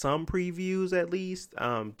gotten some previews at least.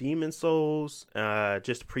 Demon Souls,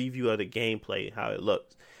 just a preview of the gameplay, how it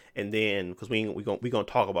looks, and then because we gonna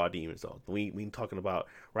talk about Demon Souls. We talking about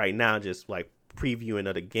right now just like previewing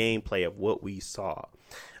of the gameplay of what we saw.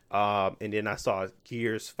 And then I saw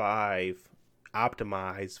Gears 5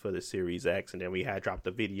 optimized for the Series X, and then we had dropped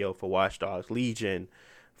a video for Watch Dogs Legion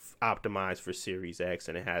optimized for Series X,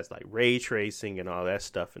 and it has like ray tracing and all that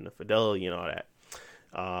stuff and the fidelity and all that.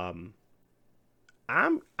 Um,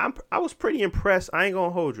 I was pretty impressed. I ain't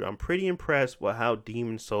gonna hold you. I'm pretty impressed with how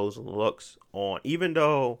Demon Souls looks on, even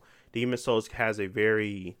though Demon Souls has a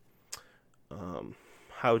very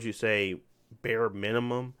how would you say, bare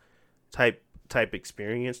minimum type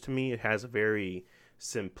experience to me. It has a very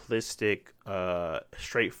simplistic,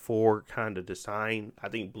 straightforward kind of design. I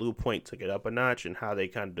think Blue Point took it up a notch in how they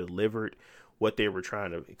kind of delivered what they were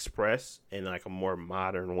trying to express in like a more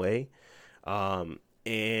modern way.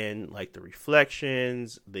 And like the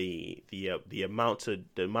reflections, the amount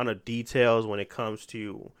of details when it comes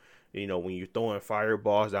to when you're throwing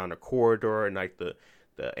fireballs down the corridor, and like the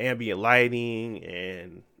ambient lighting,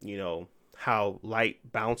 and how light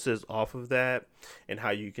bounces off of that, and how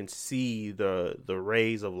you can see the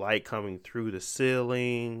rays of light coming through the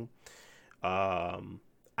ceiling.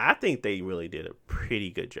 I think they really did a pretty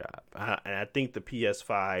good job. And I think the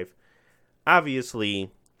PS5, obviously,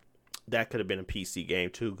 that could have been a PC game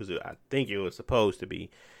too, because I think it was supposed to be,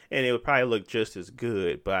 and it would probably look just as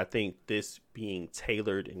good. But I think this being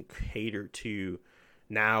tailored and catered to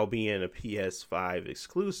now being a PS5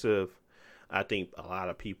 exclusive, I think a lot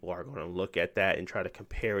of people are going to look at that and try to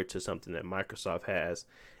compare it to something that Microsoft has,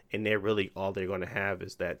 and they're really all they're going to have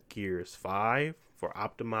is that Gears 5 for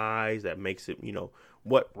optimize that makes it,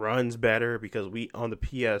 what runs better, because we on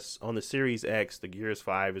the Series X, the Gears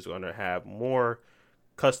 5 is going to have more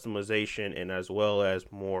customization and as well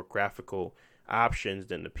as more graphical options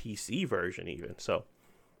than the PC version even. So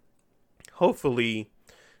hopefully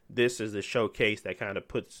this is the showcase that kind of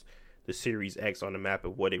puts the Series X on the map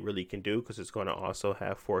of what it really can do, because it's going to also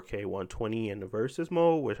have 4K 120 in the versus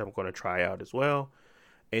mode, which I'm going to try out as well.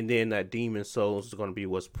 And then that Demon Souls is going to be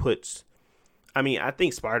what puts, I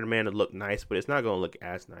think Spider-Man will look nice, but it's not going to look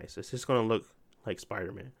as nice. It's just going to look like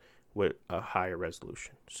Spider-Man with a higher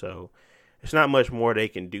resolution. So there's not much more they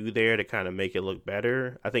can do there to kind of make it look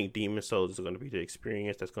better. I think Demon Souls is going to be the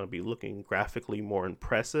experience that's going to be looking graphically more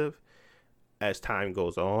impressive as time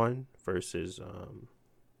goes on versus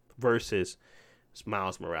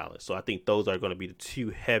Miles Morales. So I think those are going to be the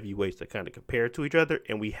two heavyweights that kind of compare to each other,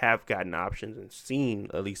 and we have gotten options and seen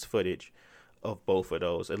at least footage of both of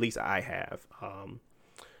those. At least I have.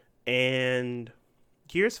 And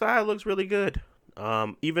Gears 5 looks really good.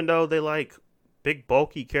 Even though they like big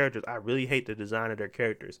bulky characters, I really hate the design of their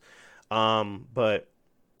characters. But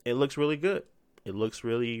it looks really good. It looks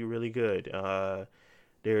really, really good.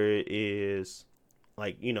 There is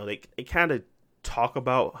they kind of talk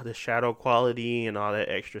about the shadow quality and all that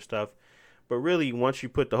extra stuff, but really once you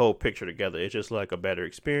put the whole picture together, it's just like a better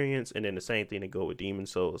experience. And then the same thing to go with Demon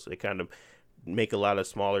Souls, they kind of make a lot of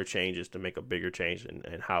smaller changes to make a bigger change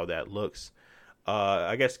and how that looks.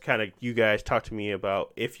 I guess kind of you guys talk to me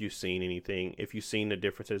about if you've seen anything, if you've seen the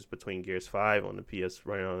differences between Gears 5 on the PS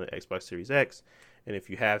running on the Xbox Series X, and if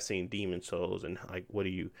you have seen Demon Souls, and like what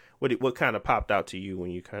kind of popped out to you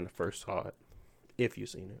when you kind of first saw it, if you've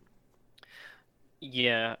seen it.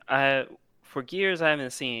 Yeah, for Gears I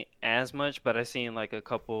haven't seen as much, but I've seen like a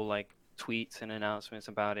couple like tweets and announcements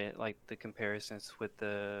about it, like the comparisons with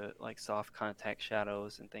the like soft contact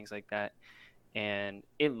shadows and things like that, and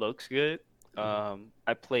it looks good.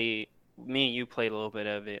 Me and you played a little bit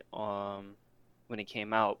of it when it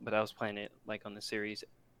came out, but I was playing it like on the Series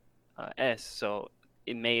S, so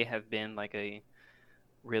it may have been like a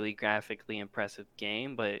really graphically impressive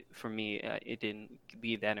game, but for me, it didn't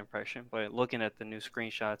leave that impression. But looking at the new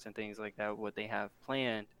screenshots and things like that, what they have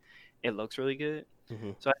planned, it looks really good.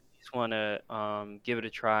 Mm-hmm. So I just want to give it a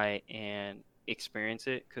try and experience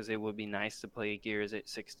it, because it would be nice to play Gears at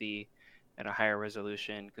 60 at a higher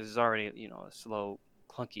resolution, because it's already a slow,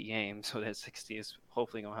 clunky game, so that 60 is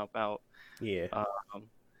hopefully gonna help out. Yeah.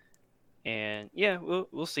 And yeah,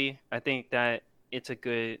 we'll see. I think that it's a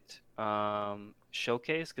good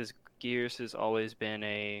showcase, because Gears has always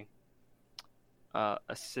been not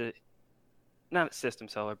a system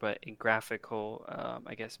seller, but a graphical,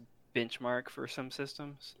 I guess, benchmark for some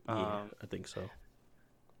systems. Yeah, I think so.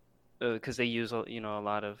 Because they use a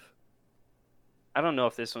lot of. I don't know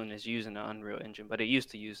if this one is using the Unreal Engine, but it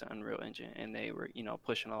used to use the Unreal Engine, and they were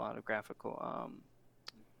pushing a lot of graphical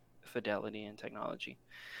fidelity and technology.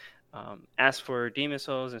 As for Demon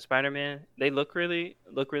Souls and Spider-Man, they look really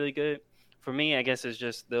good. For me, I guess it's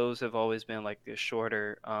just those have always been like the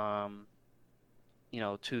shorter,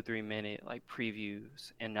 2-3 minute like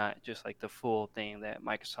previews, and not just like the full thing that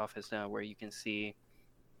Microsoft has done, where you can see,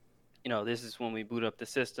 this is when we boot up the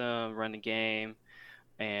system, run the game,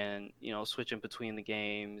 and switching between the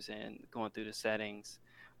games and going through the settings.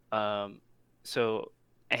 So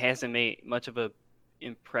it hasn't made much of a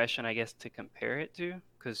impression, I guess, to compare it to,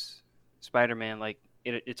 because Spider-Man, like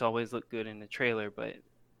it's always looked good in the trailer, but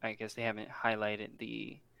I guess they haven't highlighted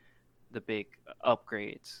the big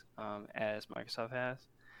upgrades as Microsoft has.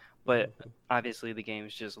 But obviously the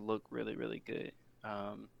games just look really, really good.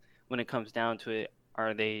 When it comes down to it,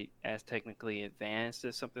 are they as technically advanced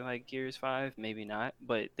as something like Gears 5? Maybe not,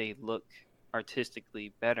 but they look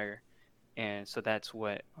artistically better, and so that's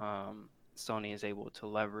what Sony is able to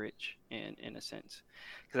leverage in a sense.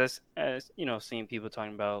 Because as seeing people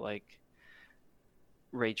talking about like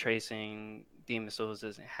ray tracing, Demon Souls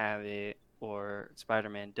doesn't have it, or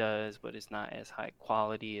Spider-Man does, but it's not as high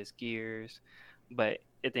quality as Gears. But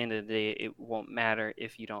at the end of the day, it won't matter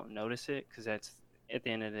if you don't notice it, because that's at the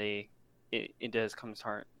end of the day, it does come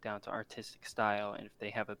down to artistic style, and if they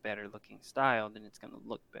have a better looking style, then it's going to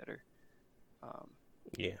look better.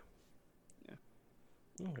 Yeah.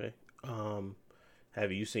 Okay.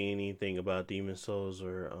 Have you seen anything about Demon Souls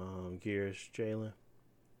or Gears, Jalen?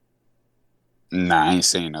 Nah, I ain't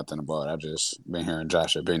seen nothing about it. I just been hearing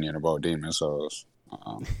Josh's opinion about Demon Souls.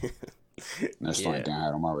 Um, that's the only Yeah, thing I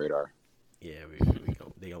had on my radar. yeah,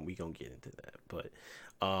 we gonna get into that, but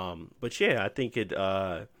yeah, I think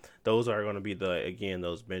those are gonna be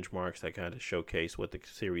those benchmarks that kind of showcase what the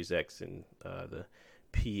Series X and the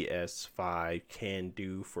PS5 can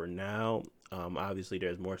do for now. Obviously,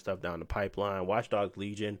 there's more stuff down the pipeline. Watch Dogs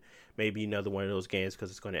Legion may be another one of those games because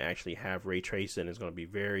it's going to actually have ray tracing. It's going to be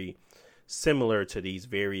very similar to these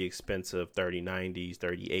very expensive 3090s,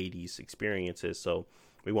 3080s experiences. So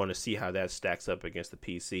we want to see how that stacks up against the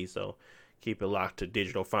PC. So keep it locked to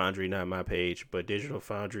Digital Foundry, not my page, but Digital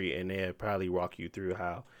Foundry, and they'll probably walk you through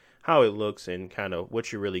how it looks and kind of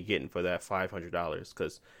what you're really getting for that $500.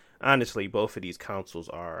 Because honestly, both of these consoles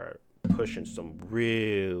are pushing some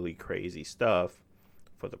really crazy stuff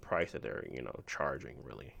for the price that they're charging.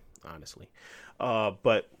 Really, honestly,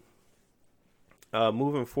 but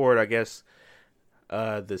moving forward, I guess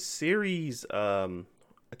the series.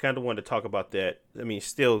 I kind of wanted to talk about that. I mean,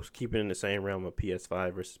 still keeping in the same realm of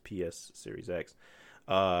PS5 versus PS Series X.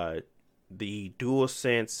 The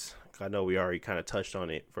DualSense, I know we already kind of touched on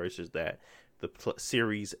it, versus the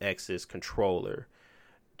Series X's controller.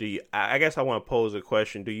 I guess I want to pose a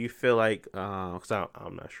question. Do you feel like, because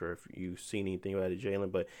I'm not sure if you've seen anything about it,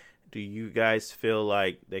 Jalen, but do you guys feel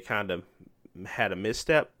like they kind of had a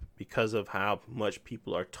misstep because of how much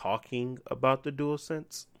people are talking about the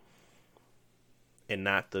DualSense and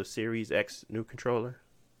not the Series X new controller?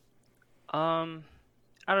 I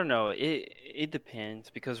don't know. It depends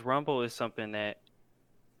because Rumble is something that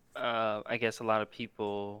I guess a lot of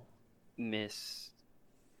people miss.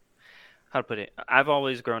 How to put it? I've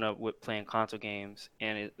always grown up with playing console games,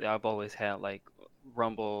 and I've always had like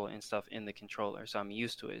Rumble and stuff in the controller, so I'm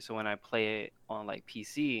used to it. So when I play it on like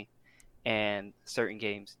PC, and certain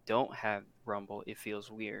games don't have Rumble, it feels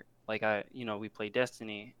weird. Like we play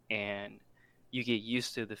Destiny, and you get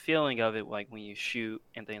used to the feeling of it, like when you shoot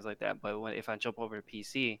and things like that. But if I jump over to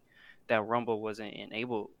PC, that Rumble wasn't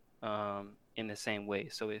enabled in the same way,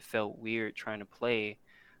 so it felt weird trying to play,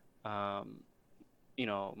 um,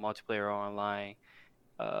 multiplayer or online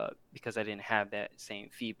because I didn't have that same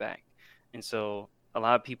feedback. And so a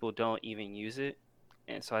lot of people don't even use it.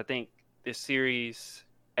 And so I think the Series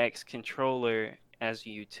X controller as a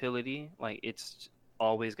utility, like it's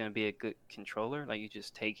always going to be a good controller. Like you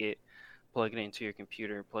just take it, plug it into your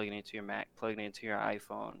computer, plug it into your Mac, plug it into your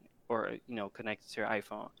iPhone, or connect it to your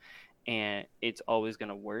iPhone, and it's always going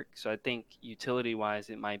to work. So I think utility wise,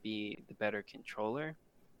 it might be the better controller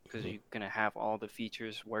because you're going to have all the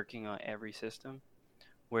features working on every system.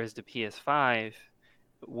 Whereas the PS5,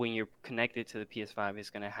 when you're connected to the PS5, it's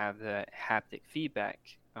going to have the haptic feedback,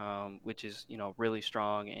 which is really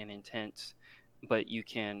strong and intense, but you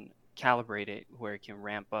can calibrate it where it can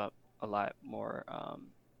ramp up a lot more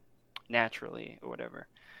naturally or whatever.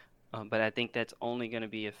 But I think that's only going to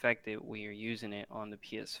be effective when you're using it on the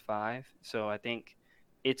PS5. So I think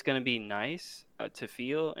it's going to be nice to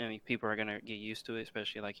feel, and people are going to get used to it,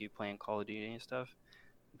 especially like you playing Call of Duty and stuff.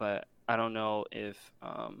 But I don't know if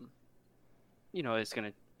it's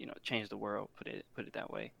going to change the world. Put it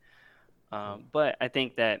that way. But I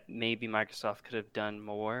think that maybe Microsoft could have done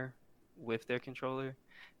more with their controller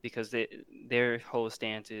because their whole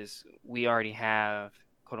stance is we already have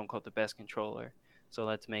quote unquote the best controller, so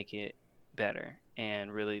let's make it better.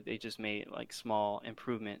 And really, they just made like small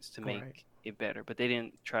improvements to make it better, but they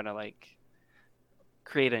didn't try to like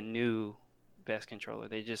create a new best controller.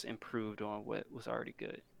 They just improved on what was already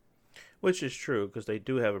good. Which is true because they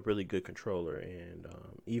do have a really good controller, and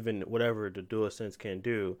even whatever the DualSense can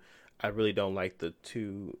do, I really don't like the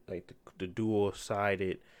dual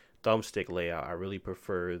sided thumbstick layout. I really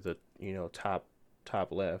prefer the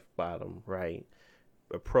top left, bottom right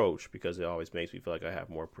approach because it always makes me feel like I have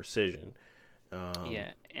more precision.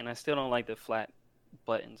 Yeah, and I still don't like the flat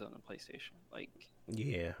buttons on the PlayStation, like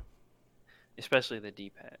Yeah, especially the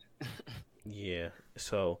D-pad. yeah.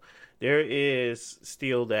 So there is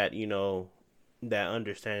still that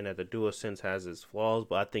understanding that the DualSense has its flaws,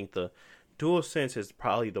 but I think the DualSense is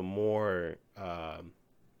probably the more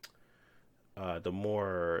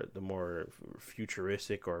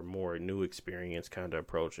futuristic or more new experience kind of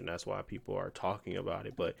approach, and that's why people are talking about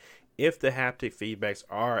it. But if the haptic feedbacks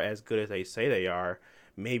are as good as they say they are,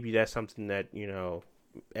 maybe that's something that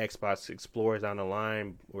Xbox explores down the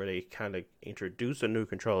line, where they kind of introduce a new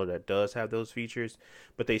controller that does have those features,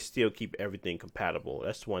 but they still keep everything compatible.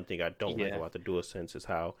 That's one thing I don't like about the DualSense is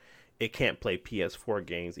how it can't play PS4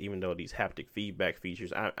 games, even though these haptic feedback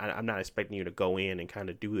features, I'm not expecting you to go in and kind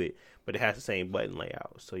of do it, but it has the same button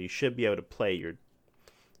layout. So you should be able to play your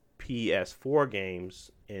PS4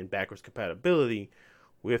 games and backwards compatibility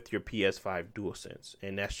with your PS5 DualSense,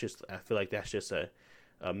 and I feel like that's just a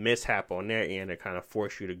mishap on their end to kind of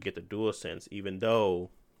force you to get the DualSense, even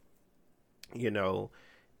though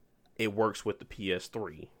it works with the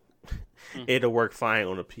PS3. It'll work fine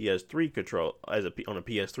on a PS3 control on a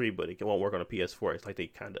PS3, but it won't work on a PS4. It's like they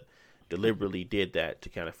kind of deliberately did that to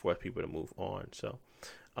kind of force people to move on. So,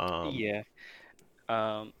 yeah.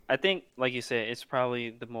 I think, like you said, it's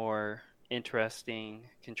probably the more interesting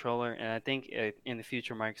controller, and I think in the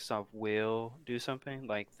future Microsoft will do something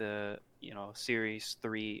like the Series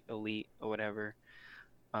 3 Elite or whatever.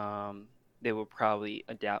 They will probably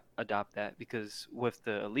adopt that, because with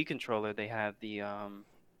the Elite controller they have the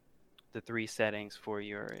 3 settings for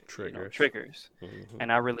your triggers. Mm-hmm.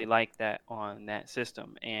 And I really like that on that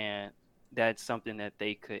system, and that's something that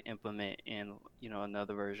they could implement in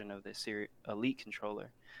another version of the Series Elite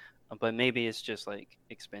controller. But maybe it's just like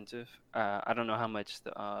expensive. I don't know how much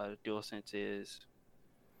the DualSense is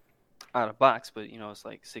out of box, but it's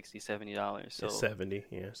like $60-$70. So it's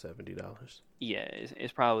 $70. Yeah,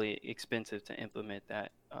 it's probably expensive to implement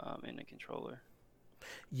that in the controller.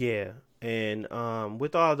 Yeah, and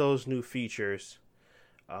with all those new features,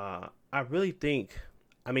 I really think.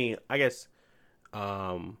 I mean, I guess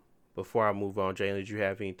before I move on, Jalen, did you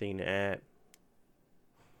have anything to add?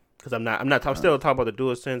 Because I'm still talking about the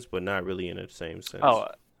DualSense, but not really in the same sense. Oh,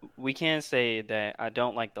 we can say that I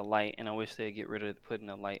don't like the light, and I wish they'd get rid of putting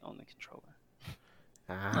the light on the controller.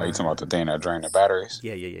 Are you talking about the thing that drain the batteries?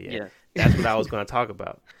 Yeah. That's what I was going to talk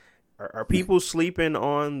about. Are people sleeping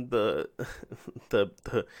on the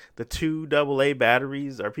 2 AA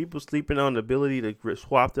batteries? Are people sleeping on the ability to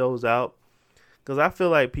swap those out? Because I feel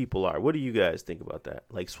like people are. What do you guys think about that?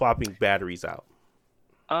 Like swapping batteries out?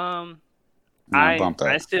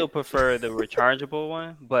 I still prefer the rechargeable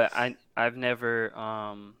one, but I've never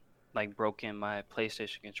like broken my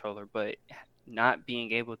PlayStation controller. But not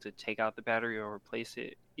being able to take out the battery or replace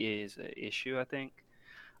it is an issue, I think.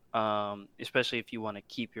 Especially if you want to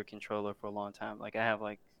keep your controller for a long time. Like I have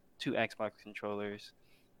like 2 Xbox controllers,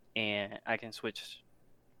 and I can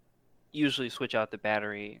usually switch out the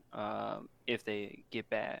battery if they get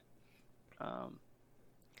bad.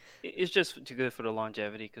 It's just too good for the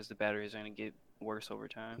longevity, because the batteries are going to get worse over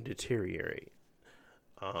time. Deteriorate.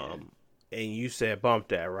 And you said bump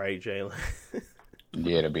that, right, Jalen?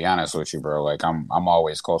 Yeah, to be honest with you, bro, like I'm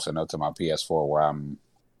always close enough to my PS4 where I'm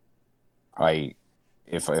like,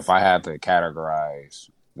 if I had to categorize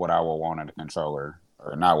what I would want in a controller,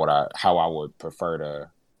 or not how I would prefer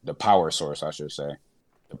the power source, I should say,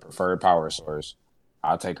 the preferred power source,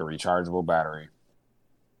 I'll take a rechargeable battery.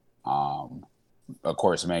 Of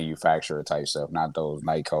course, manufacturer type stuff, not those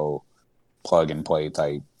Nyko plug and play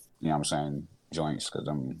type, you know what I'm saying, joints, because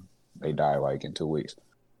they die like in 2 weeks.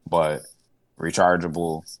 But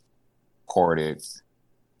rechargeable, corded,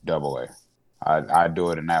 AA. I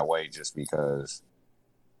do it in that way just because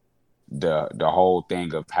the whole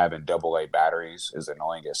thing of having AA batteries is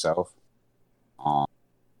annoying itself. I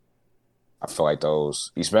feel like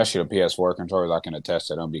those, especially the PS4 controllers, I can attest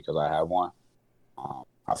to them because I have one.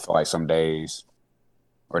 I feel like some days,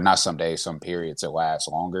 or not some days, some periods, it lasts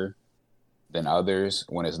longer than others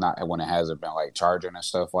when it hasn't been like charging and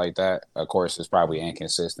stuff like that. Of course, it's probably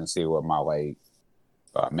inconsistency with my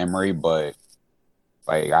memory, but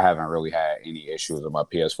like I haven't really had any issues with my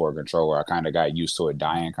PS4 controller. I kind of got used to it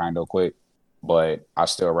dying kind of quick, but I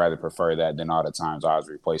still rather prefer that than all the times I was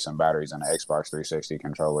replacing batteries in the Xbox 360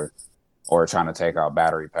 controller, or trying to take out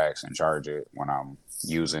battery packs and charge it when I'm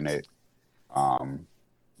using it.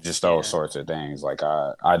 Just those sorts of things. Like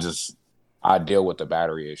I deal with the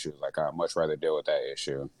battery issues. Like I'd much rather deal with that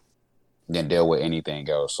issue than deal with anything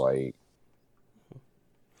else. Like,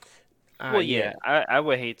 I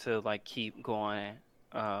would hate to like keep going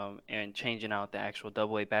and changing out the actual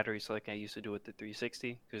AA batteries like I used to do with the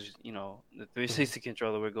 360, because the 360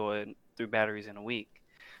 controller would go through batteries in a week.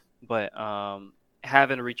 But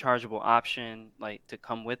having a rechargeable option like to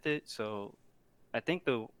come with it, so I think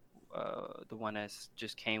the one that's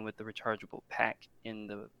just came with the rechargeable pack in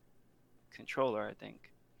the controller, I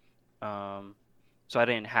think. So I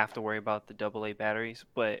didn't have to worry about the AA batteries,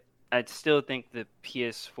 but I still think the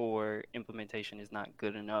PS4 implementation is not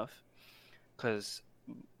good enough, because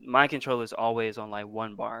my controller is always on like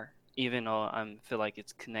 1 bar, even though I feel like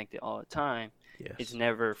it's connected all the time. Yes. It's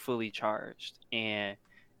never fully charged, and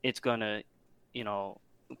it's gonna,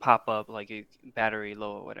 pop up like a battery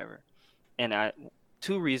low or whatever. And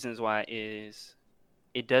 2 reasons why is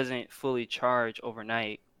it doesn't fully charge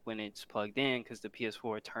overnight when it's plugged in, because the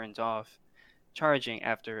PS4 turns off charging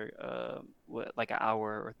after like an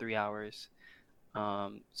hour or 3 hours.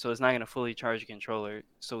 So it's not going to fully charge your controller.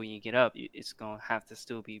 So when you get up, it's going to have to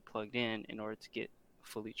still be plugged in order to get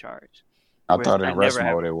fully charged. I Whereas thought I in rest never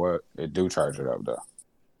have. mode it do charge it up though.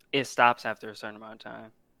 It stops after a certain amount of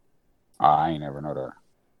time. I ain't never know that.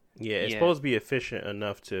 Yeah, it's supposed to be efficient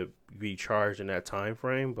enough to be charged in that time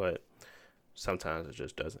frame, but sometimes it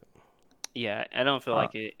just doesn't. Yeah, I don't feel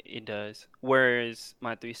like it does. Whereas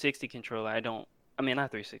my 360 controller, I mean,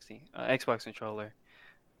 not 360, Xbox controller,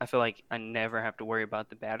 I feel like I never have to worry about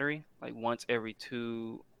the battery. Like once every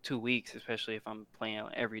two weeks, especially if I'm playing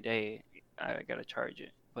every day, I gotta charge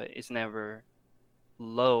it. But it's never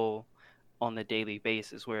low on the daily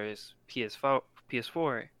basis. Whereas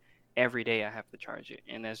PS4, every day I have to charge it,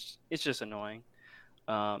 and it's just annoying.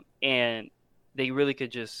 And they really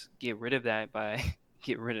could just get rid of that by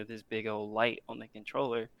get rid of this big old light on the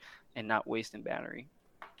controller and not wasting battery.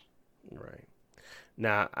 Right.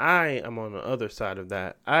 Now, I am on the other side of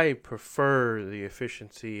that. I prefer the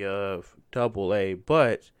efficiency of AA,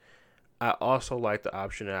 but I also like the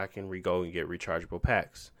option that I can go and get rechargeable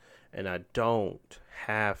packs. And I don't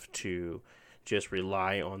have to just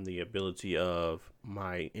rely on the ability of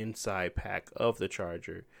my inside pack of the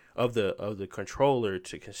charger, of the controller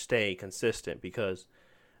to stay consistent, because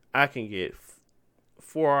I can get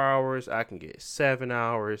 4 hours, I can get 7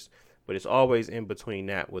 hours, but it's always in between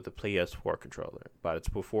that with the PS4 controller, but it's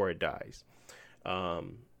before it dies.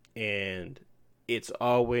 And it's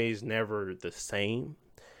always never the same.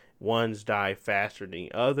 Ones die faster than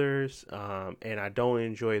others, and I don't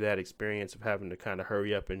enjoy that experience of having to kind of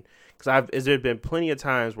hurry up, and because there's been plenty of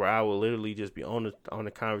times where I will literally just be on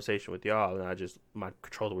the conversation with y'all, and my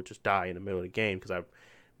controller would just die in the middle of the game because I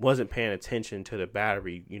wasn't paying attention to the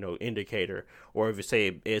battery, indicator, or if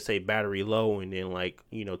it's a battery low, and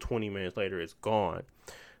then 20 minutes later it's gone.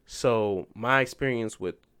 So my experience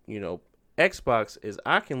with Xbox is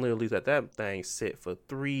I can literally let that thing sit for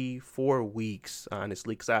 3-4 weeks,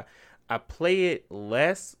 honestly, because I play it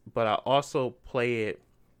less, but I also play it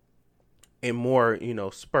in more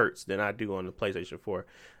spurts than I do on the PlayStation 4.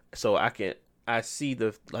 So I see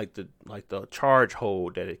the charge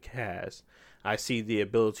hold that it has. I see the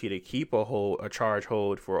ability to keep a charge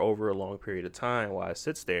hold for over a long period of time while it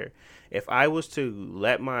sits there. If I was to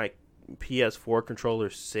let my PS4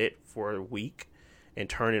 controller sit for a week and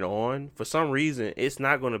turn it on, for some reason it's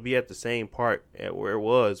not going to be at the same part at where it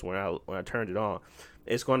was when I turned it on.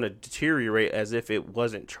 It's going to deteriorate as if it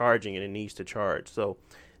wasn't charging and it needs to charge. So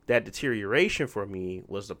that deterioration for me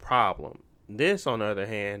was the problem. This, on the other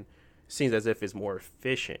hand, seems as if it's more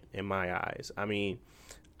efficient in my eyes. I mean,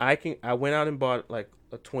 I went out and bought like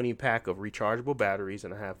a 20 pack of rechargeable batteries,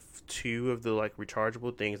 and I have 2 of the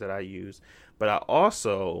rechargeable things that I use. But I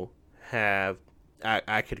also have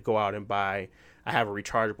I could go out and buy. I have a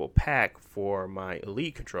rechargeable pack for my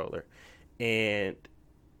Elite controller, and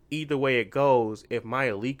either way it goes, if my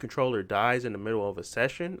Elite controller dies in the middle of a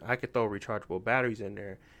session, I could throw rechargeable batteries in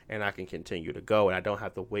there and I can continue to go, and I don't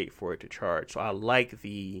have to wait for it to charge. So I like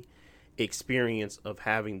the experience of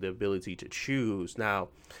having the ability to choose. Now,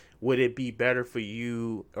 would it be better for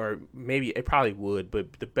you, or maybe it probably would,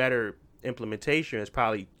 but the better implementation is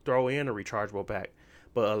probably throw in a rechargeable pack,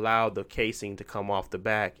 but allow the casing to come off the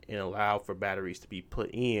back and allow for batteries to be put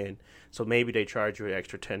in. So maybe they charge you an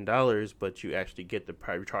extra $10, but you actually get the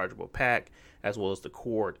rechargeable pack as well as the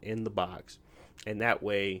cord in the box. And that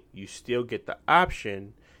way you still get the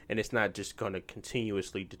option, and it's not just going to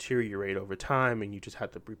continuously deteriorate over time and you just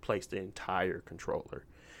have to replace the entire controller.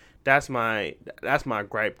 That's my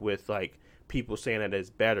gripe with people saying that it's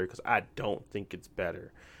better, because I don't think it's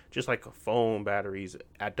better. Just like phone batteries,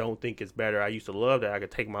 I don't think it's better. I used to love that I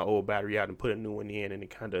could take my old battery out and put a new one in, and it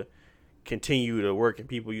kind of continue to work. And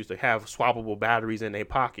people used to have swappable batteries in their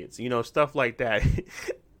pockets, stuff like that.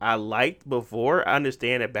 I liked before. I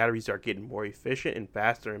understand that batteries are getting more efficient and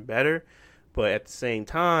faster and better, but at the same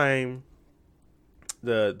time,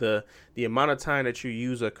 the amount of time that you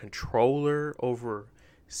use a controller over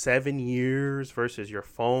 7 years versus your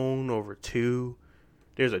phone over 2.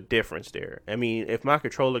 There's a difference there. I mean, if my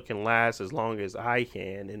controller can last as long as I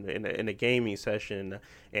can in a gaming session,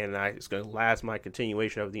 and it's going to last my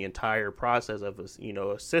continuation of the entire process of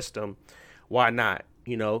a system, why not?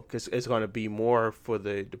 Because it's going to be more for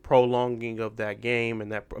the prolonging of that game,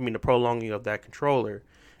 and the prolonging of that controller,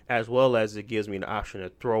 as well as it gives me the option to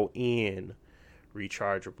throw in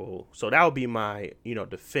rechargeable. So that would be my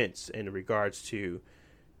defense in regards to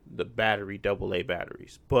the battery AA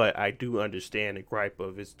batteries. But I do understand the gripe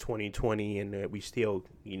of it's 2020 and that we still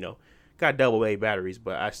got AA batteries,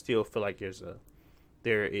 but I still feel like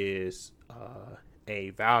there is a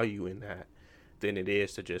value in that than it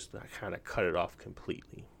is to just kind of cut it off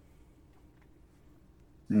completely.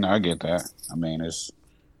 No, I get that. I mean, it's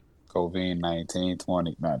COVID-19,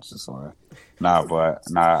 20. Not just one. Nah, but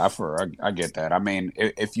nah, I get that. I mean,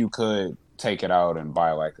 if you could take it out and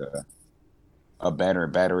buy like a better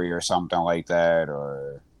battery or something like that,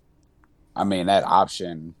 or I mean that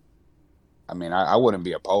option. I mean, I wouldn't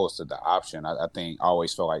be opposed to the option. I think I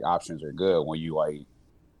always feel like options are good when you like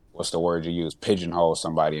what's the word you use, pigeonhole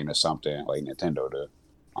somebody into something like Nintendo do.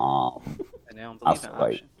 And they don't I believe in feel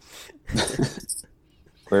like options.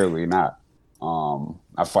 clearly not.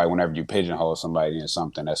 I feel like whenever you pigeonhole somebody into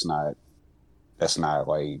something that's not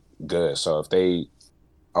like good. So if they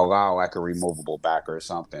allow like a removable back or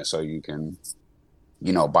something, so you can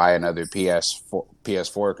buy another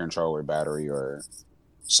PS4 controller battery or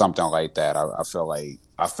something like that. I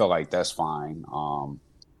feel like that's fine.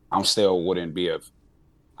 I'm still wouldn't be a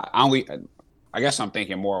I only I guess I'm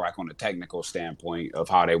thinking more like on the technical standpoint of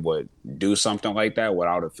how they would do something like that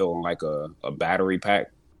without it feeling like a battery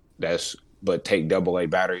pack that's but take AA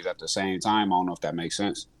batteries at the same time. I don't know if that makes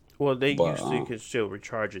sense. Well, they But usually can still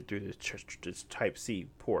recharge it through this Type C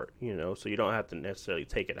port, so you don't have to necessarily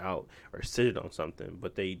take it out or sit it on something.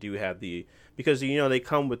 But they do have because they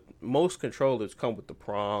come with most controllers come with the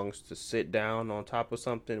prongs to sit down on top of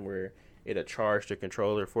something where it'll charge the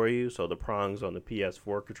controller for you. So the prongs on the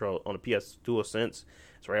PS4 control on the PS DualSense,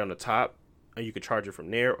 it's right on the top, and you can charge it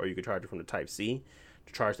from there, or you can charge it from the Type C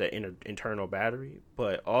to charge that internal battery.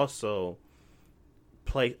 But also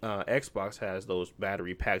Xbox has those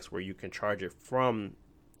battery packs where you can charge it from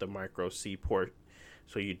the micro C port,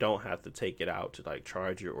 so you don't have to take it out to like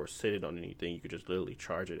charge it or sit it on anything. You could just literally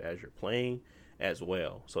charge it as you're playing as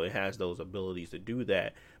well. So it has those abilities to do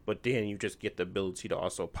that, but then you just get the ability to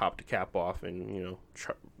also pop the cap off and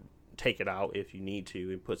take it out if you need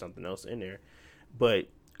to and put something else in there. But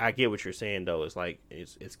I get what you're saying though. It's like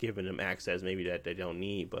it's giving them access maybe that they don't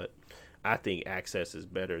need, but I think access is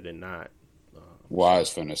better than not. well, I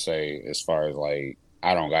was finna say as far as like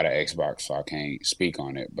I don't got an Xbox, so I can't speak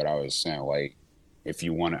on it. But I was saying like if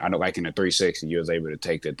you want to, I know like in the 360, you was able to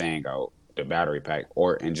take the thing out, the battery pack,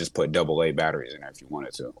 or and just put AA batteries in there if you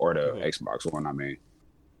wanted to, or the Mhm. Xbox One. I mean,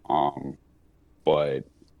 um, but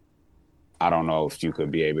I don't know if you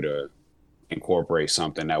could be able to incorporate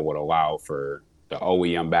something that would allow for the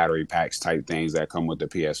OEM battery packs type things that come with the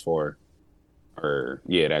PS4, or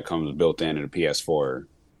yeah, that comes built into the PS4,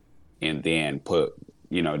 and then put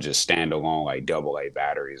just standalone like AA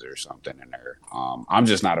batteries or something in there. I'm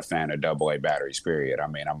just not a fan of AA batteries. Period. I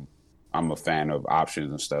mean, I'm a fan of options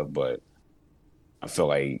and stuff, but I feel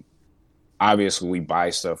like obviously we buy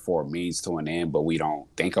stuff for a means to an end, but we don't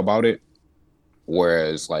think about it.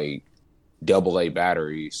 Whereas like AA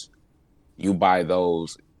batteries, you buy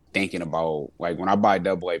those thinking about like when I buy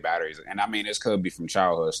AA batteries, and I mean this could be from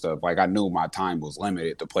childhood stuff. Like I knew my time was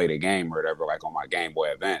limited to play the game or whatever, like on my Game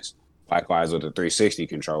Boy Advance. Likewise with the 360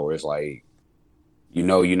 controller, it's like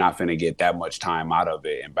you're not gonna get that much time out of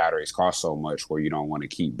it, and batteries cost so much where you don't want to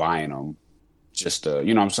keep buying them. Just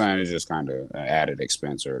you know what I'm saying? It's just kind of an added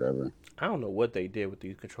expense or whatever. I don't know what they did with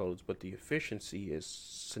these controllers, but the efficiency is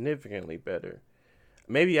significantly better.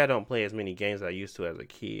 Maybe I don't play as many games as I used to as a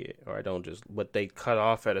kid, or I don't just. But they cut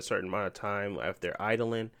off at a certain amount of time if they're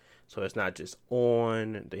idling, so it's not just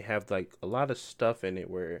on. They have like a lot of stuff in it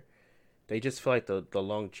where they just feel like the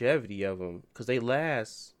longevity of them because they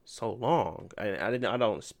last so long. I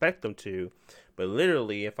don't expect them to, but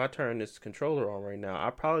literally, if I turn this controller on right now, I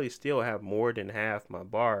probably still have more than half my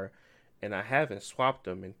bar, and I haven't swapped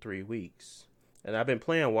them in 3 weeks. And I've been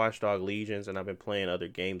playing Watchdog Legions, and I've been playing other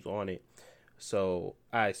games on it, so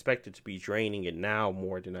I expect it to be draining it now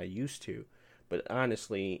more than I used to. But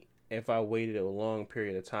honestly, if I waited a long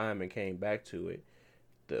period of time and came back to it,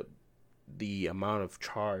 the the amount of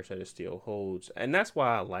charge that it still holds, and that's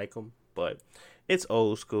why I like them. But it's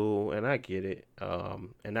old school, and I get it.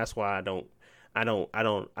 And that's why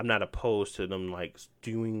I'm not opposed to them like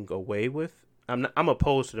doing away with. I'm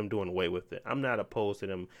opposed to them doing away with it. I'm not opposed to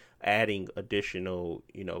them adding additional,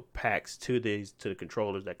 packs to the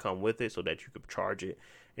controllers that come with it, so that you could charge it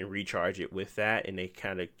and recharge it with that, and they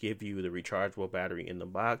kind of give you the rechargeable battery in the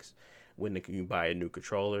box when you buy a new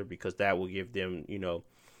controller, because that will give them,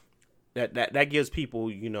 that gives people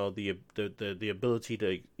the ability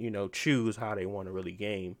to choose how they want to really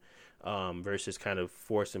game, versus kind of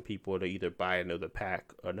forcing people to either buy another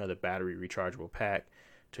battery rechargeable pack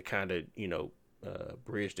to kind of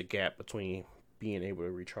bridge the gap between being able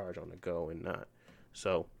to recharge on the go and not.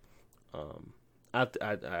 So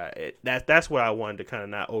that's what I wanted to kind of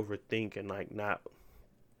not overthink and like not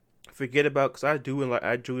forget about, because I do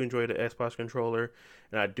enjoy the Xbox controller,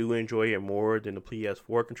 and I do enjoy it more than the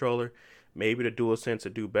PS4 controller. Maybe the DualSense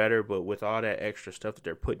would do better, but with all that extra stuff that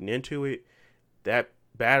they're putting into it, that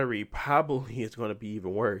battery probably is going to be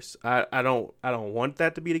even worse. I don't want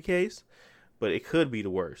that to be the case, but it could be the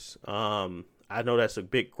worst. I know that's a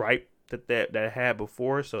big gripe that I had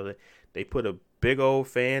before, so that they put a big old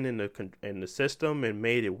fan in the system and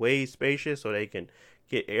made it way spacious so they can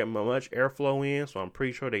get much airflow in. So I'm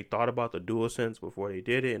pretty sure they thought about the DualSense before they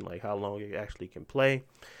did it and like how long it actually can play.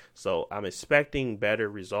 So I'm expecting better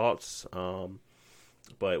results.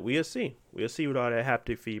 But we'll see. We'll see with all that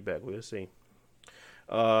haptic feedback. We'll see.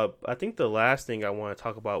 I think the last thing I want to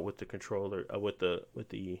talk about with the controller, with the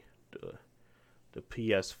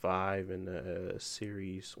PS5 and the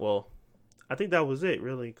series. Well, I think that was it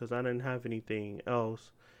really, because I didn't have anything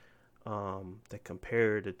else that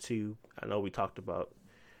compared the two. I know we talked about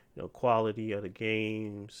quality of the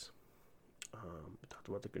games. We talked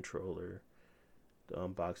about the controller, the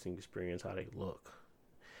unboxing experience, how they look.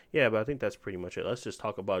 Yeah, but I think that's pretty much it. Let's just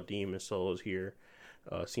talk about Demon Souls here.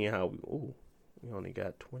 Seeing how we only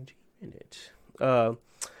got 20 minutes.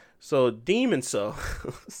 So Demon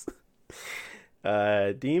Souls.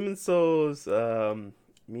 Demon Souls,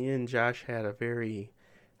 me and Josh had a very,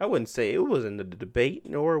 I wouldn't say it wasn't a debate,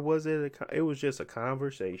 nor was it it was just a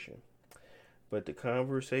conversation. But the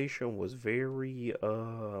conversation was very, I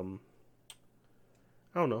don't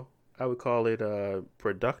know, I would call it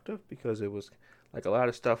productive, because it was like a lot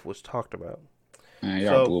of stuff was talked about. Man,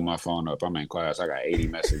 y'all blew my phone up. I'm in class. I got 80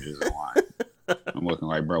 messages in line. I'm looking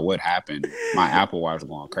like, bro, what happened? My Apple Watch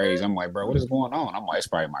going crazy. I'm like, bro, what is going on? I'm like, it's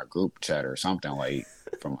probably my group chat or something, like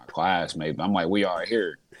from my class maybe. I'm like, we are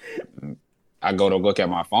here. I go to look at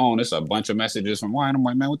my phone. It's a bunch of messages from mine. I'm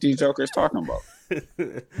like, man, what these jokers talking about?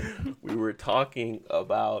 We were talking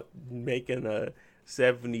about making a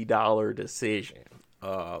 $70 decision.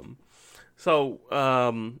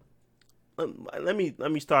 Let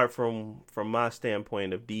me start from my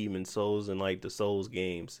standpoint of Demon Souls and like the Souls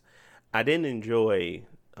games. I didn't enjoy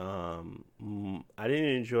the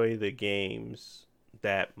games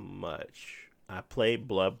that much. I played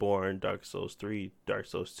Bloodborne, Dark Souls 3, Dark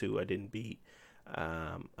Souls 2. I didn't beat.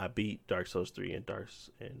 I beat Dark Souls 3 and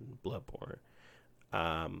Bloodborne.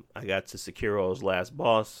 I got to Sekiro's last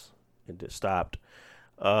boss and just stopped.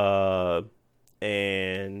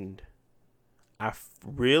 And I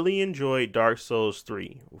really enjoyed Dark Souls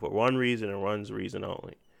 3 for one reason and one reason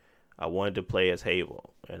only. I wanted to play as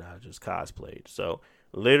Havel, and I just cosplayed. So,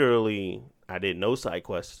 literally, I did no side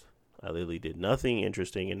quests. I literally did nothing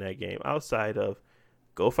interesting in that game outside of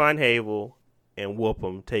go find Havel and whoop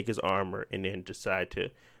him, take his armor, and then decide to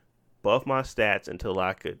buff my stats until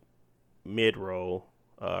I could mid-roll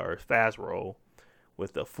or fast roll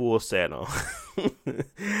with the full set on.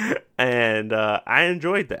 And I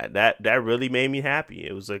enjoyed that. That really made me happy.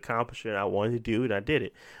 It was an accomplishment I wanted to do, and I did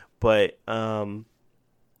it. But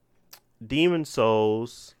Demon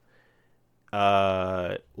Souls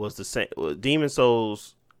was the same. Demon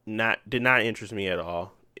Souls did not interest me at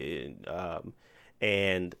all, and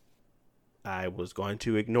I was going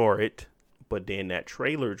to ignore it. But then that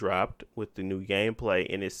trailer dropped with the new gameplay,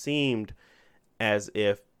 and it seemed as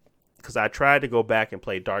if, because I tried to go back and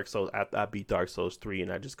play Dark Souls. I beat Dark Souls 3,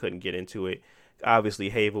 and I just couldn't get into it. Obviously,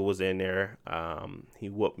 Havel was in there. He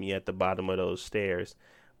whooped me at the bottom of those stairs,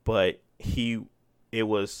 but it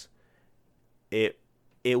was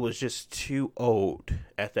just too old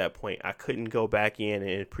at that point. I couldn't go back in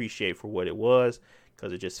and appreciate for what it was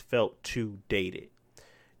because it just felt too dated.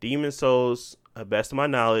 Demon Souls, best of my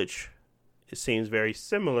knowledge, it seems very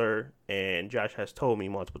similar, and Josh has told me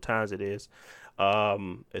multiple times it is.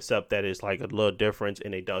 Except that it's like a little difference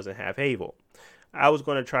and it doesn't have Havel. I was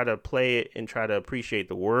going to try to play it and try to appreciate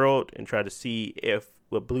the world and try to see if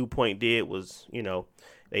what Blue Point did was,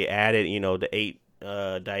 they added, the 8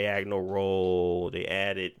 diagonal roll. They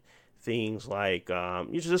added things like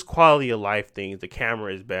just quality of life things. The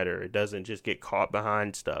camera is better. It doesn't just get caught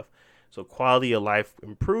behind stuff. So quality of life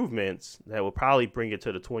improvements that will probably bring it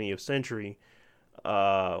to the 20th century.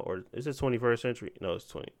 Or is it 21st century? No, it's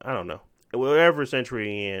 20. I don't know. Whatever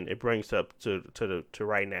century in, it brings up to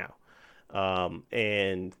right now,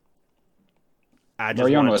 and I just. Bro,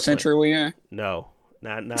 you don't know what century we in? No,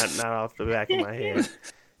 not off the back of my head.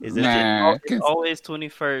 Is it? It's always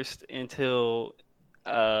 21st until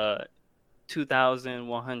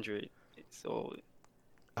 2100. So.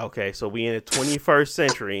 Okay, so we in the 21st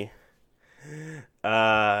century.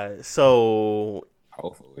 So.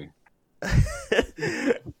 Hopefully.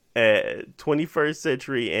 21st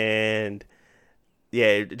century, and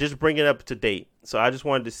yeah, just bring it up to date. So I just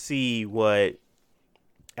wanted to see what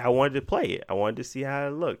I wanted to play it. I wanted to see how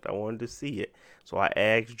it looked. I wanted to see it. So I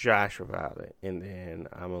asked Josh about it, and then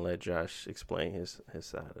I'm gonna let Josh explain his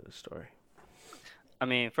side of the story. I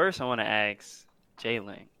mean, first I want to ask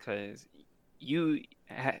Jalen, because you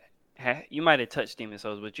you might have touched Demon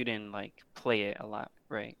Souls, but you didn't like play it a lot,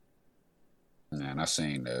 right? Man, I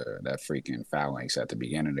seen that freaking phalanx at the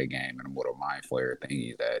beginning of the game and with a mind flare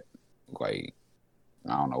thingy that, like,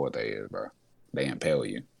 I don't know what they is, bro. They impale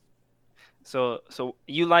you. So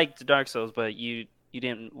you liked Dark Souls, but you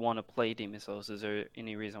didn't want to play Demon Souls. Is there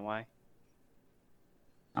any reason why?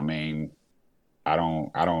 I mean, I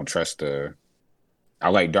don't trust the. I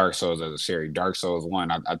like Dark Souls as a series. Dark Souls 1,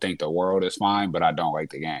 I think the world is fine, but I don't like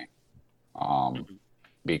the game.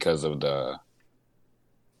 Because of the.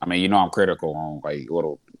 I mean, you know, I'm critical on like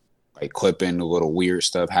little, like clipping, little weird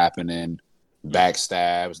stuff happening,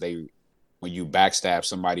 backstabs. When you backstab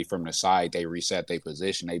somebody from the side, they reset their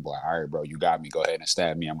position. They be like, all right, bro, you got me. Go ahead and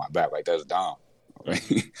stab me on my back. Like, that's dumb.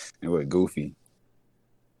 It was goofy.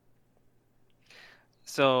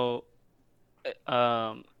 So,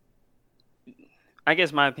 I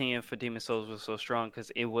guess my opinion for Demon Souls was so strong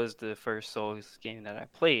because it was the first Souls game that I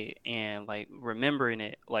played, and like remembering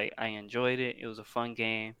it, like I enjoyed it. It was a fun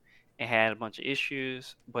game. It had a bunch of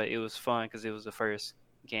issues, but it was fun because it was the first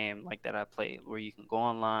game like that I played where you can go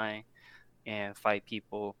online and fight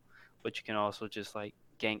people, but you can also just like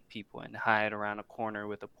gank people and hide around a corner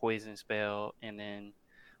with a poison spell and then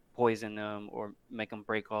poison them or make them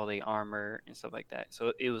break all their armor and stuff like that.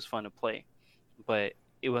 So it was fun to play, but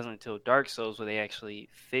it wasn't until Dark Souls where they actually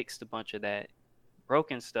fixed a bunch of that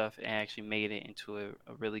broken stuff and actually made it into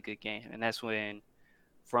a really good game. And that's when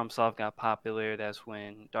FromSoft got popular. That's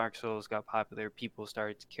when Dark Souls got popular. People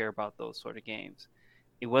started to care about those sort of games.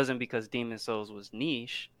 It wasn't because Demon Souls was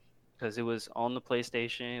niche, because it was on the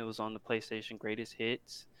PlayStation. It was on the PlayStation Greatest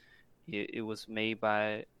Hits. It was made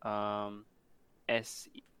by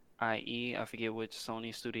SIE. I forget which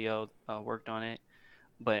Sony studio worked on it.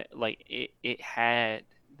 But like it had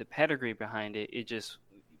the pedigree behind it. It just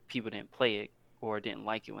people didn't play it or didn't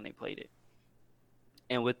like it when they played it.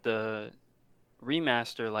 And with the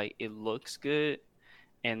remaster, like it looks good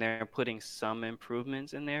and they're putting some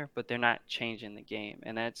improvements in there, but they're not changing the game.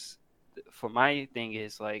 And that's for my thing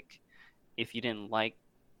is like if you didn't like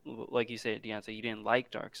you said, Deontay, you didn't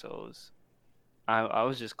like Dark Souls, I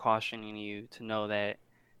was just cautioning you to know that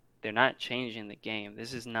they're not changing the game.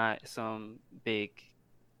 This is not some big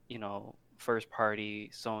first party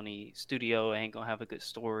Sony studio ain't gonna have a good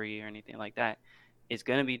story or anything like that. It's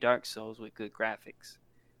gonna be Dark Souls with good graphics.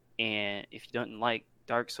 And if you don't like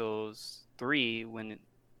Dark Souls 3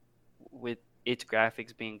 with its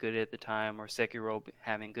graphics being good at the time or Sekiro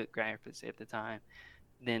having good graphics at the time,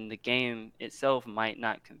 then the game itself might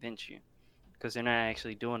not convince you because they're not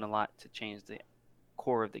actually doing a lot to change the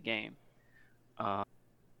core of the game.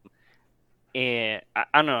 And I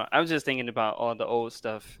don't know. I was just thinking about all the old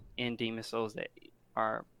stuff in Demon Souls that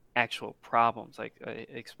are actual problems. Like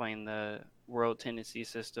explain the world tendency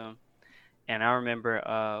system. And I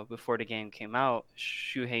remember before the game came out,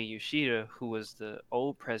 Shuhei Yoshida, who was the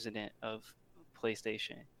old president of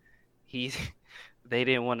PlayStation, they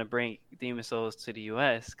didn't want to bring Demon Souls to the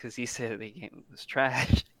US because he said the game was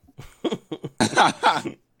trash.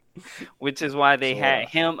 Which is why they had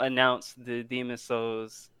him announce the Demon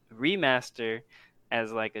Souls remaster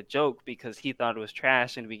as like a joke because he thought it was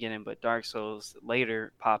trash in the beginning, but Dark Souls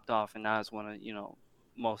later popped off and now it's one of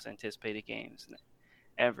most anticipated games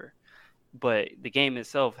ever. But the game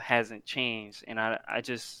itself hasn't changed, and I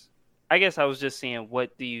guess I was just saying,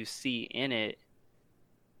 what do you see in it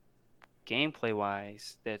gameplay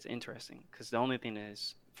wise that's interesting? Because the only thing that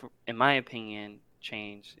is, in my opinion,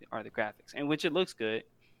 changed are the graphics, and which it looks good,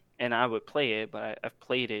 and I would play it, but I've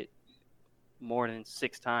played it more than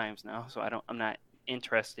 6 times now, so I'm not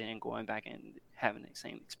interested in going back and having the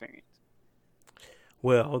same experience.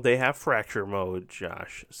 Well, they have fracture mode,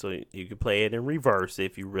 Josh, so you can play it in reverse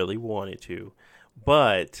if you really wanted to.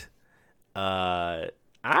 But I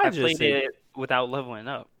played it without leveling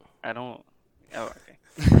up. I don't. Oh,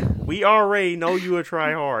 okay. We already know you a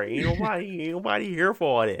try hard. Ain't nobody here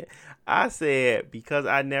for that. I said because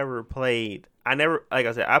I never beat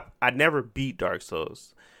Dark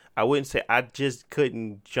Souls. I wouldn't say I just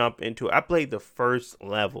couldn't jump into it. I played the first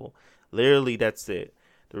level. Literally, that's it.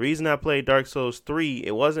 The reason I played Dark Souls 3,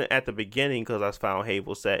 it wasn't at the beginning because I found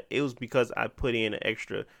Havel set. It was because I put in an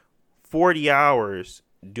extra 40 hours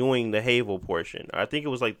doing the Havel portion. I think it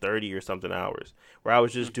was like 30 or something hours where I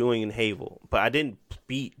was just doing Havel. But I didn't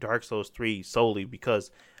beat Dark Souls 3 solely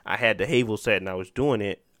because I had the Havel set and I was doing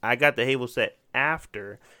it. I got the Havel set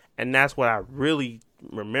after, and that's what I really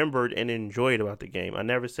remembered and enjoyed about the game. I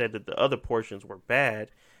never said that the other portions were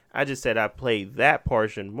bad. I just said I played that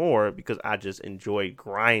portion more because I just enjoyed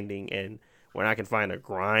grinding, and when I can find a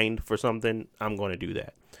grind for something, I'm going to do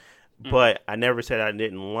that. But I never said I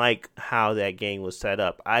didn't like how that game was set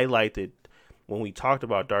up. I liked it when we talked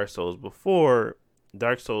about Dark Souls before.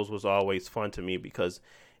 Dark Souls was always fun to me because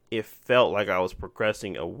it felt like I was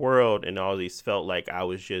progressing a world, and always felt like I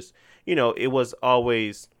was just, it was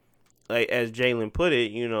always, like as Jalen put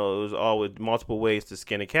it, it was always multiple ways to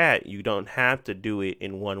skin a cat. You don't have to do it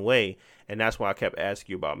in one way. And that's why I kept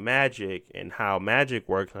asking you about magic and how magic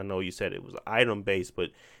works. I know you said it was item based, but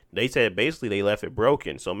they said basically they left it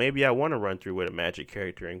broken. So maybe I want to run through with a magic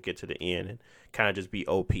character and get to the end and kind of just be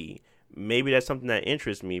OP. Maybe that's something that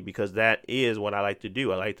interests me because that is what I like to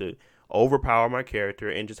do. I like to overpower my character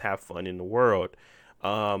and just have fun in the world.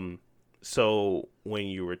 So when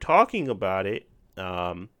you were talking about it,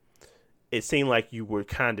 it seemed like you were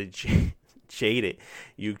kind of jaded.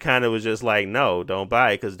 You kind of was just like, no, don't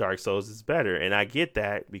buy it because Dark Souls is better. And I get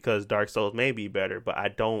that because Dark Souls may be better, but I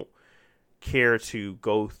don't care to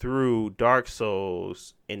go through Dark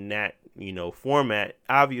Souls in that, format.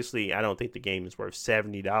 Obviously, I don't think the game is worth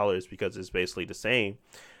 $70 because it's basically the same.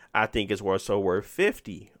 I think it's worth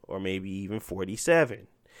 $50 or maybe even $47.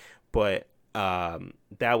 But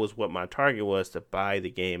that was what my target was, to buy the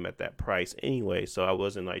game at that price anyway. So I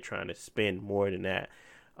wasn't like trying to spend more than that.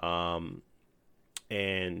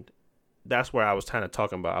 And that's where I was kind of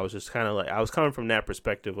talking about. I was just kind of like, I was coming from that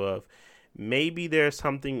perspective of maybe there's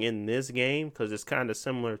something in this game because it's kind of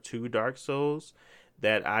similar to Dark Souls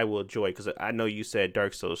that I will enjoy. Because I know you said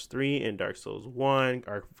Dark Souls 3 and Dark Souls 1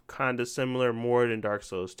 are kind of similar more than Dark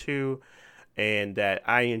Souls 2. And that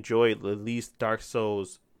I enjoyed at least Dark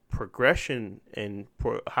Souls progression and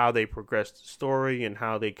how they progressed the story and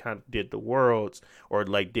how they kind of did the worlds, or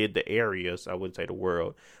like did the areas. I wouldn't say the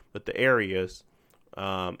world, but the areas.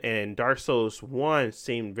 And Dark Souls 1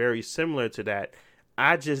 seemed very similar to that.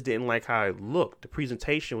 I just didn't like how it looked. The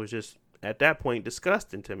presentation was just, at that point,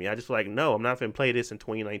 disgusting to me. I just like, no, I'm not going to play this in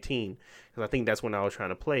 2019 because I think that's when I was trying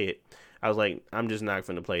to play it. I was like, I'm just not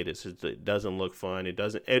going to play this. It doesn't look fun. It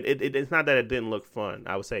doesn't. It's not that it didn't look fun.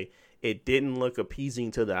 I would say it didn't look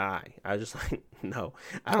appeasing to the eye. I was just like, no,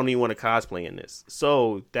 I don't even want to cosplay in this.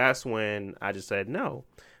 So that's when I just said no.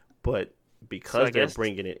 But because they're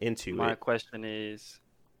bringing it into my question is,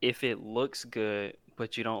 if it looks good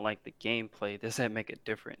but you don't like the gameplay, does that make a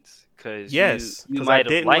difference? Because yes, because I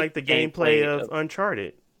didn't like the gameplay of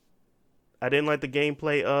Uncharted. I didn't like the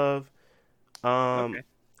gameplay of Okay.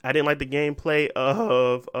 I didn't like the gameplay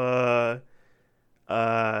of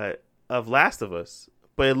Last of Us,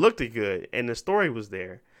 but it looked good and the story was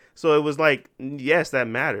there. So it was like, yes, that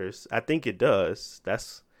matters. I think it does.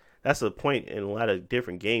 That's a point in a lot of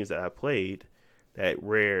different games that I played, that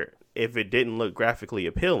where if it didn't look graphically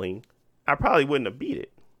appealing, I probably wouldn't have beat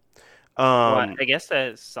it. Well, I guess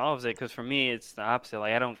that solves it, because for me, it's the opposite.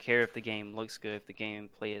 Like, I don't care if the game looks good, if the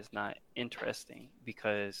gameplay is not interesting,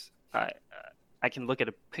 because I can look at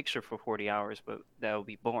a picture for 40 hours, but that would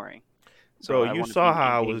be boring. So you saw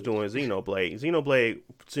how I was doing Xenoblade.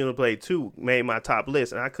 Xenoblade 2 made my top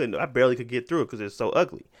list, and I barely could get through it because it's so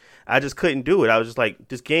ugly. I just couldn't do it. I was just like,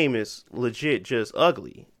 this game is legit just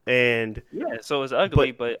ugly. And yeah, so it's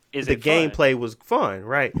ugly, but is the it fun? gameplay was fun,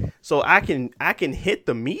 right? So I can hit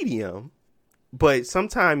the medium, but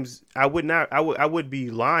sometimes I would be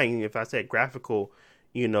lying if I said graphical,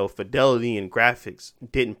 fidelity and graphics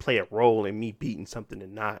didn't play a role in me beating something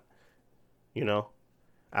and not,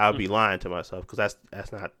 I would be lying to myself, because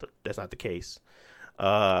that's not the case.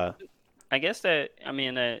 I guess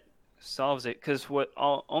that solves it, because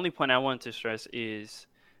only point I wanted to stress is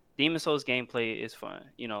Demon Souls gameplay is fun.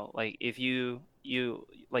 Like if you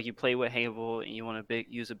play with Halo and you want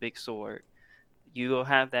to use a big sword, you will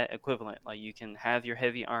have that equivalent. Like you can have your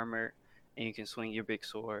heavy armor and you can swing your big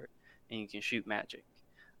sword and you can shoot magic.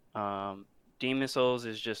 Demon Souls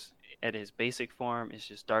is just, at its basic form, it's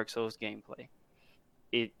just Dark Souls gameplay.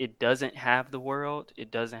 It doesn't have the world.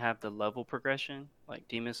 It doesn't have the level progression. Like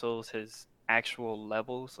Demon Souls has actual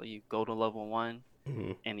levels. So you go to level 1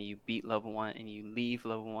 and you beat level 1 and you leave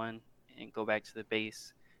level 1 and go back to the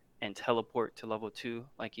base and teleport to level 2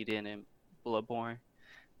 like you did in Bloodborne.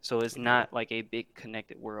 So it's not like a big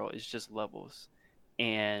connected world. It's just levels.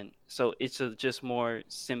 And so it's a just more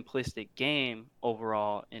simplistic game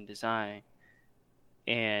overall in design.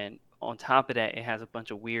 And on top of that, it has a bunch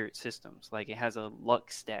of weird systems. Like it has a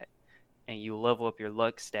luck stat, and you level up your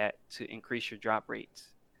luck stat to increase your drop rates.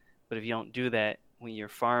 But if you don't do that when you're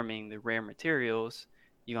farming the rare materials,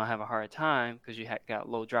 you're going to have a hard time because you got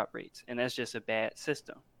low drop rates. And that's just a bad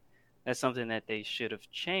system. That's something that they should have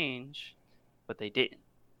changed, but they didn't.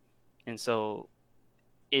 And so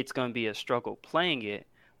it's going to be a struggle playing it,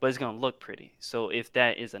 but it's going to look pretty. So if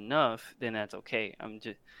that is enough, then that's okay. I'm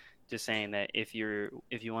just saying that if you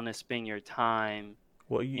want to spend your time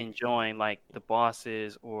enjoying like the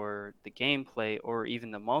bosses or the gameplay or even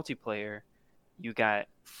the multiplayer, you got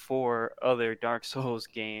 4 other Dark Souls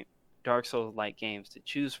like games to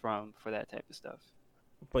choose from for that type of stuff.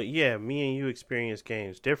 But yeah, me and you experience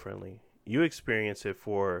games differently. You experience it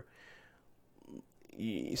for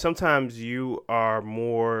sometimes you are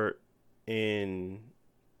more enticed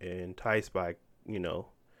by, you know,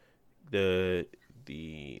 the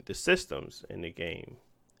systems in the game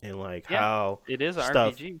and like how it is an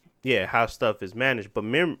stuff, RPG. Yeah, how stuff is managed. But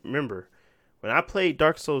remember, when I played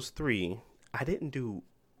Dark Souls 3, I didn't do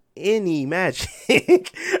any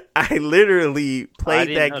magic. I literally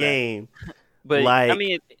played that game. But like, I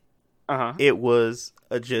mean, it was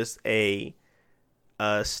just a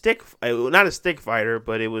stick, not a stick fighter,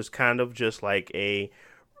 but it was kind of just like a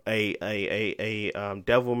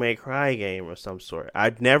Devil May Cry game or some sort.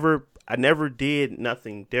 I never did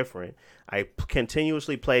nothing different. I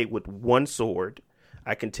continuously played with one sword.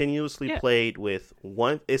 I continuously played with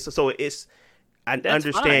one. I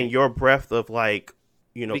understand fine. Your breadth of like,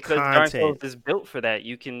 you know, because content. Dark Souls is built for that.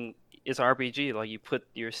 It's RPG. Like you put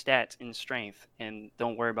your stats in strength and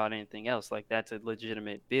don't worry about anything else. Like that's a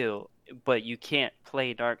legitimate build. But you can't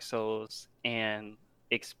play Dark Souls and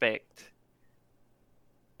expect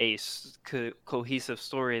a cohesive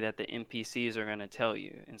story that the NPCs are going to tell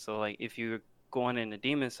you. And so like if you're going into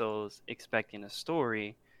Demon Souls expecting a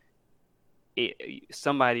story,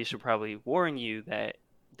 somebody should probably warn you that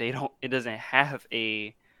it doesn't have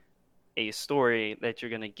a story that you're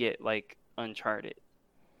going to get like Uncharted.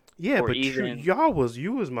 Yeah, but even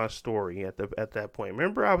you was my story at that point.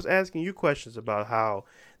 Remember, I was asking you questions about how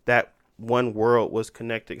that one world was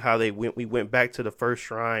connected. How we went back to the first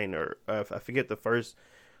shrine, or I forget the first.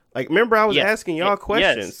 Like, remember, I was asking y'all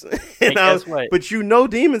questions. Yes. But you know,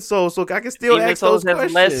 Demon Souls, so I can still ask those questions. Demon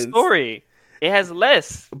Souls has less story. It has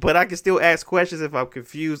less, but I can still ask questions if I'm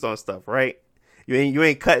confused on stuff, right? You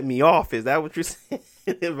ain't cutting me off. Is that what you're saying?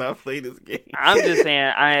 If I play this game, I'm just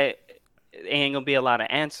saying ain't gonna be a lot of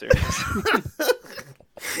answers.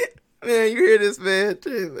 Man, you hear this, man?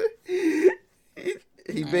 He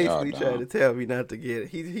basically trying to tell me not to get it.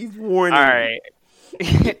 He's warning. All right.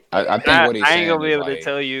 I think what he's saying, I ain't gonna be able to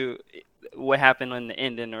tell you what happened on the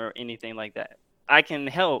ending or anything like that. I can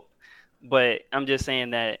help, but I'm just saying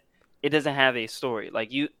that it doesn't have a story.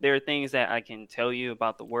 Like there are things that I can tell you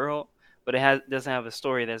about the world, but it doesn't have a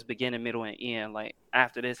story that's beginning, middle, and end. Like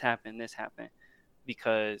after this happened,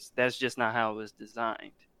 because that's just not how it was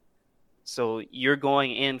designed. So you're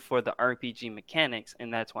going in for the RPG mechanics,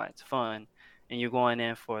 and that's why it's fun, and you're going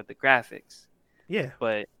in for the graphics. Yeah.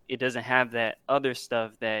 But it doesn't have that other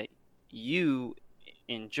stuff that you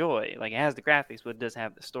enjoy. Like it has the graphics, but it doesn't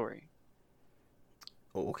have the story.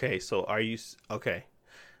 Okay, so are you okay?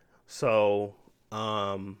 So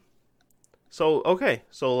I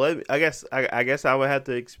guess I would have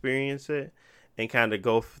to experience it and kind of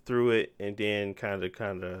go through it and then kind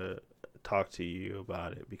of talk to you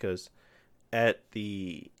about it, because I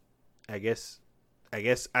guess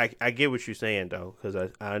I get what you're saying though,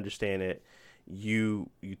 because I understand it. You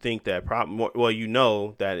think that you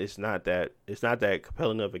know that it's not that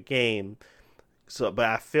compelling of a game. So, but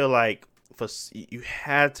I feel like you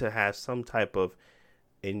had to have some type of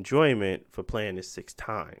enjoyment for playing it 6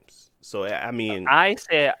 times. So I mean, I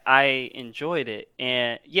said I enjoyed it,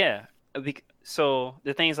 and so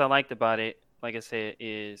the things I liked about it, like I said,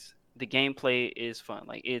 is the gameplay is fun.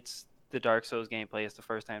 Like it's the Dark Souls gameplay. It's the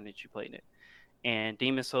first time that you played it, and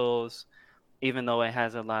Demon Souls, even though it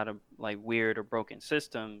has a lot of like weird or broken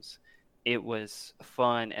systems, it was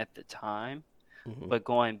fun at the time. Mm-hmm. But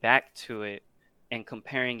going back to it and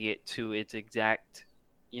comparing it to its exact,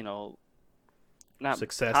 not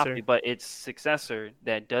successor, copy, but its successor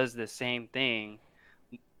that does the same thing,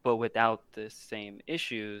 but without the same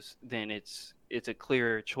issues, then it's a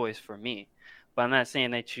clearer choice for me. But I'm not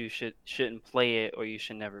saying that you shouldn't play it or you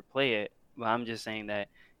should never play it. But I'm just saying that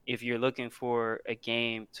if you're looking for a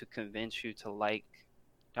game to convince you to like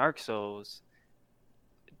Dark Souls,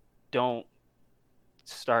 don't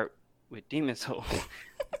start with Demon Souls.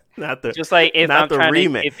 Just like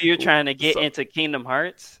if you're trying to get into Kingdom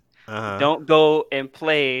Hearts, don't go and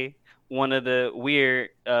play one of the weird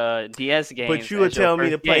DS games. But you would tell me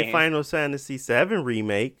to play Final Fantasy VII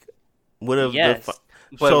Remake. Yes,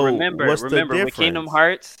 but remember with Kingdom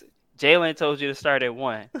Hearts, Jalen told you to start at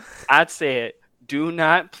 1. I'd said, do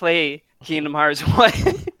not play Kingdom Hearts 1.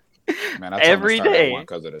 Man, I told him to every start at one day.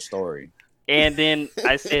 because of the story. And then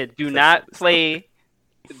I said, do not play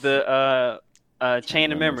the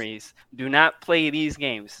Chain of Memories. Do not play these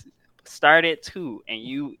games. Start at 2, and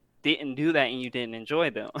you didn't do that, and you didn't enjoy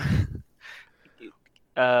them.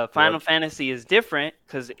 Final Fantasy is different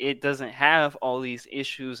because it doesn't have all these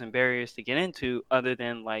issues and barriers to get into, other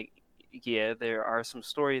than like, yeah, there are some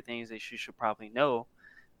story things that you should probably know,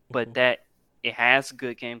 but that it has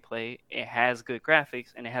good gameplay, it has good graphics,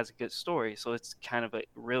 and it has a good story. So it's kind of a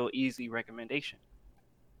real easy recommendation.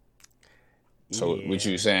 So what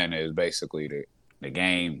you're saying is basically the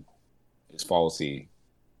game is faulty.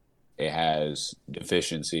 It has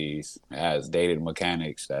deficiencies. It has dated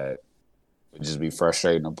mechanics that would just be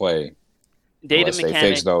frustrating to play. Data Unless mechanics they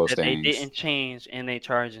fix those that things. they didn't change, and they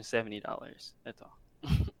charging $70. That's all.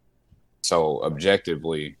 So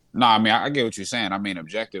objectively, no, I mean I get what you're saying. I mean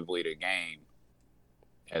objectively, the game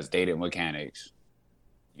has dated mechanics.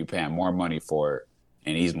 You paying more money for it,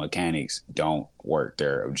 and these mechanics don't work.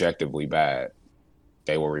 They're objectively bad.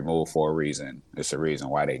 They were removed for a reason. It's the reason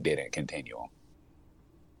why they didn't continue them.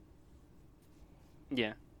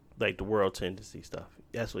 Yeah. Like the world tendency stuff.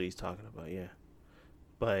 That's what he's talking about, yeah.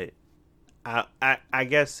 But I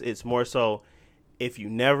guess it's more so if you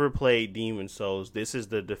never played Demon Souls, this is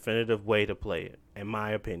the definitive way to play it, in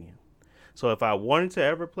my opinion. So if I wanted to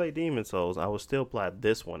ever play Demon Souls, I would still play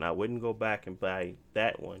this one. I wouldn't go back and buy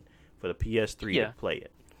that one for the PS3 to play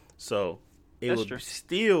it. So it would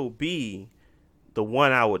still be the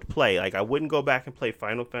one I would play. Like, I wouldn't go back and play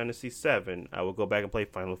Final Fantasy VII. I would go back and play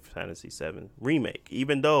Final Fantasy VII Remake,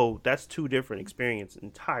 even though that's two different experiences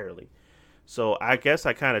entirely. So I guess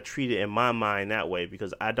I kind of treat it in my mind that way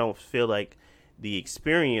because I don't feel like the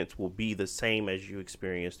experience will be the same as you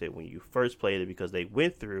experienced it when you first played it, because they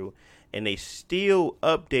went through and they still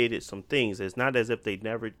updated some things. It's not as if they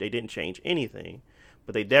didn't change anything,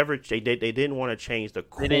 but they didn't want to change the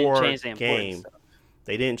core game.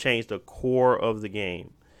 They didn't change the core of the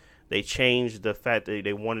game. They changed the fact that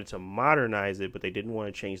they wanted to modernize it, but they didn't want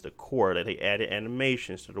to change the core. That they added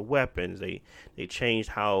animations to the weapons. They changed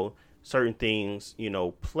how certain things,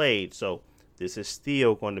 played. So this is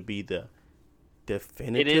still going to be the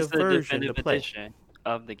definitive version to play. Edition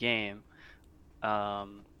of the game.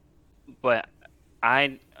 But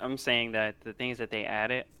I'm saying that the things that they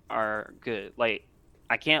added are good. Like,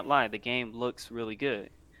 I can't lie, the game looks really good.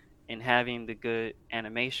 And having the good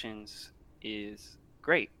animations is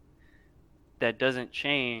great. That doesn't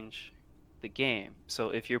change the game.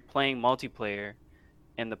 So if you're playing multiplayer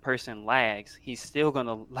and the person lags, he's still going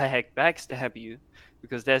to lag backstab you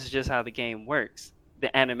because that's just how the game works.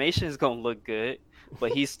 The animation is going to look good,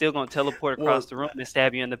 but he's still going to teleport across the room and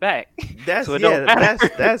stab you in the back. That's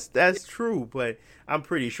that's true, but I'm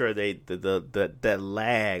pretty sure that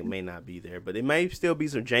lag may not be there, but it may still be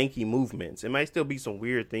some janky movements. It might still be some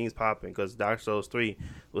weird things popping because Dark Souls 3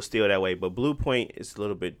 was still that way, but Blue Point is a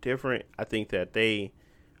little bit different. I think that they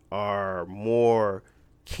are more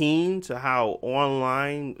keen to how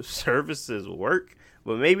online services work,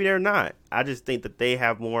 but maybe they're not. I just think that they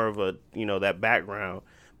have more of a, that background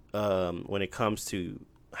when it comes to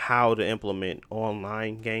how to implement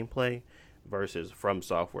online gameplay versus From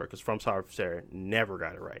Software, because From Software never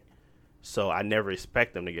got it right. So I never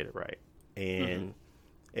expect them to get it right. And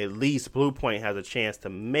at least Blue Point has a chance to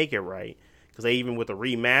make it right, because they even with a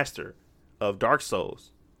remaster of Dark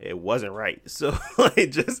Souls, it wasn't right. So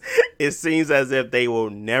it seems as if they will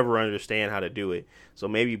never understand how to do it. So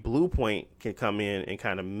maybe Blue Point can come in and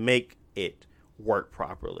kind of make it work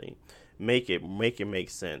properly, make it make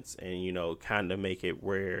sense, and kind of make it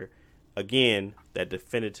where, again, that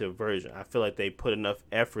definitive version. I feel like they put enough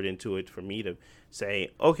effort into it for me to say,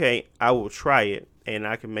 okay, I will try it, and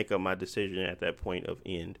I can make up my decision at that point of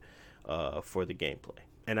end for the gameplay.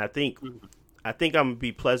 And I think I'm gonna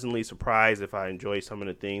be pleasantly surprised if I enjoy some of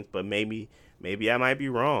the things, but maybe I might be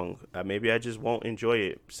wrong. Maybe I just won't enjoy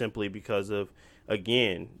it simply because of,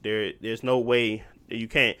 again, there's no way you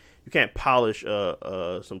can't polish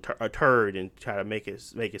a turd and try to make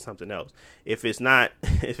it something else. If it's not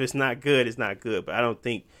good, it's not good. But I don't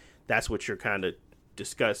think that's what you're kind of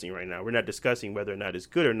discussing right now. We're not discussing whether or not it's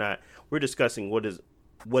good or not. We're discussing what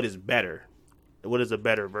is better. What is a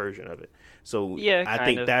better version of it? So yeah, I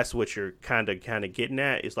think that's what you're kind of getting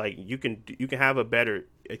at. It's like you can have a better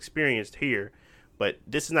experience here, but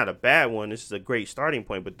this is not a bad one. This is a great starting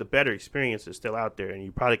point, but the better experience is still out there, and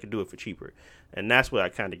you probably could do it for cheaper. And that's what I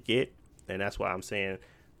kind of get, and that's why I'm saying,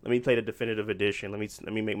 let me play the definitive edition. Let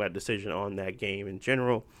me make my decision on that game in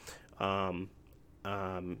general, and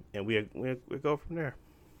we go from there.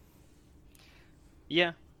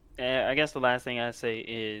 Yeah, I guess the last thing I say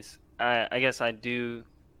is I guess I do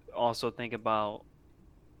also think about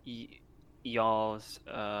y'all's,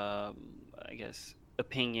 I guess,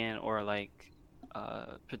 opinion or like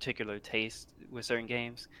particular taste with certain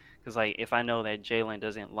games. Because like if I know that Jalen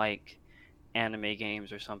doesn't like anime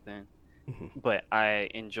games or something, Mhm. but I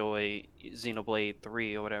enjoy Xenoblade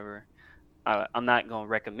 3 or whatever, I'm not going to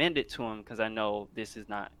recommend it to him because I know this is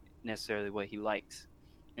not necessarily what he likes.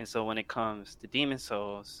 And so when it comes to Demon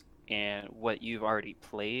Souls and what you've already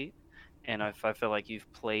played, and if I feel like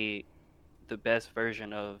you've played the best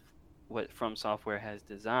version of what From Software has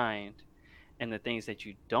designed, and the things that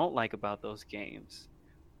you don't like about those games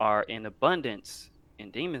are in abundance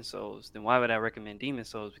in Demon Souls, then why would I recommend Demon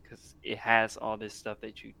Souls? Because it has all this stuff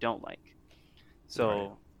that you don't like. Right.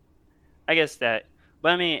 So I guess that,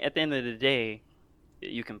 but I mean, at the end of the day,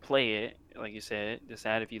 you can play it, like you said,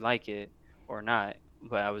 decide if you like it or not.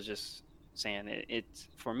 But I was just saying it's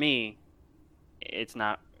for me, it's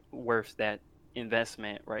not worth that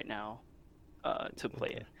investment right now to play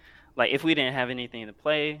Okay. it. Like if we didn't have anything to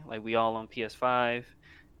play, like we all on PS5,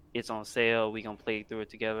 it's on sale, we gonna play through it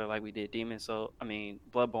together like we did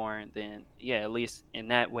Bloodborne, then yeah, at least in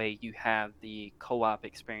that way you have the co-op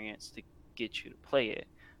experience to get you to play it.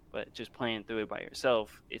 But just playing through it by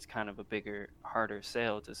yourself, it's kind of a bigger, harder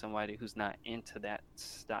sell to somebody who's not into that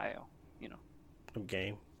style, you know.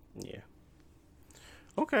 Game. Yeah.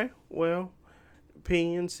 Okay. Well,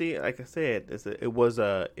 PNC, like I said, it was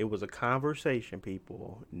a conversation,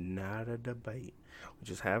 people, not a debate. We're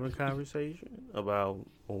just having a conversation about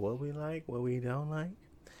what we like, what we don't like,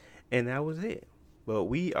 and that was it. But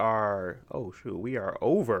we are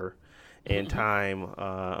over in time,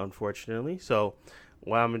 unfortunately. So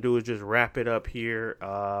what I'm gonna do is just wrap it up here.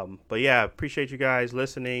 But yeah, appreciate you guys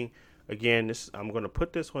listening. Again, I'm gonna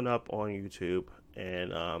put this one up on YouTube,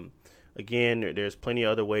 and again, there's plenty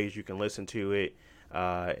of other ways you can listen to it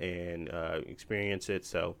and experience it.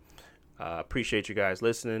 So appreciate you guys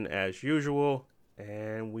listening as usual,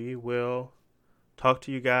 and we will talk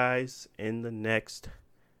to you guys in the next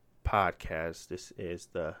podcast. This is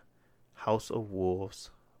the House of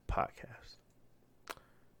Wolves podcast.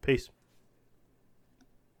 Peace.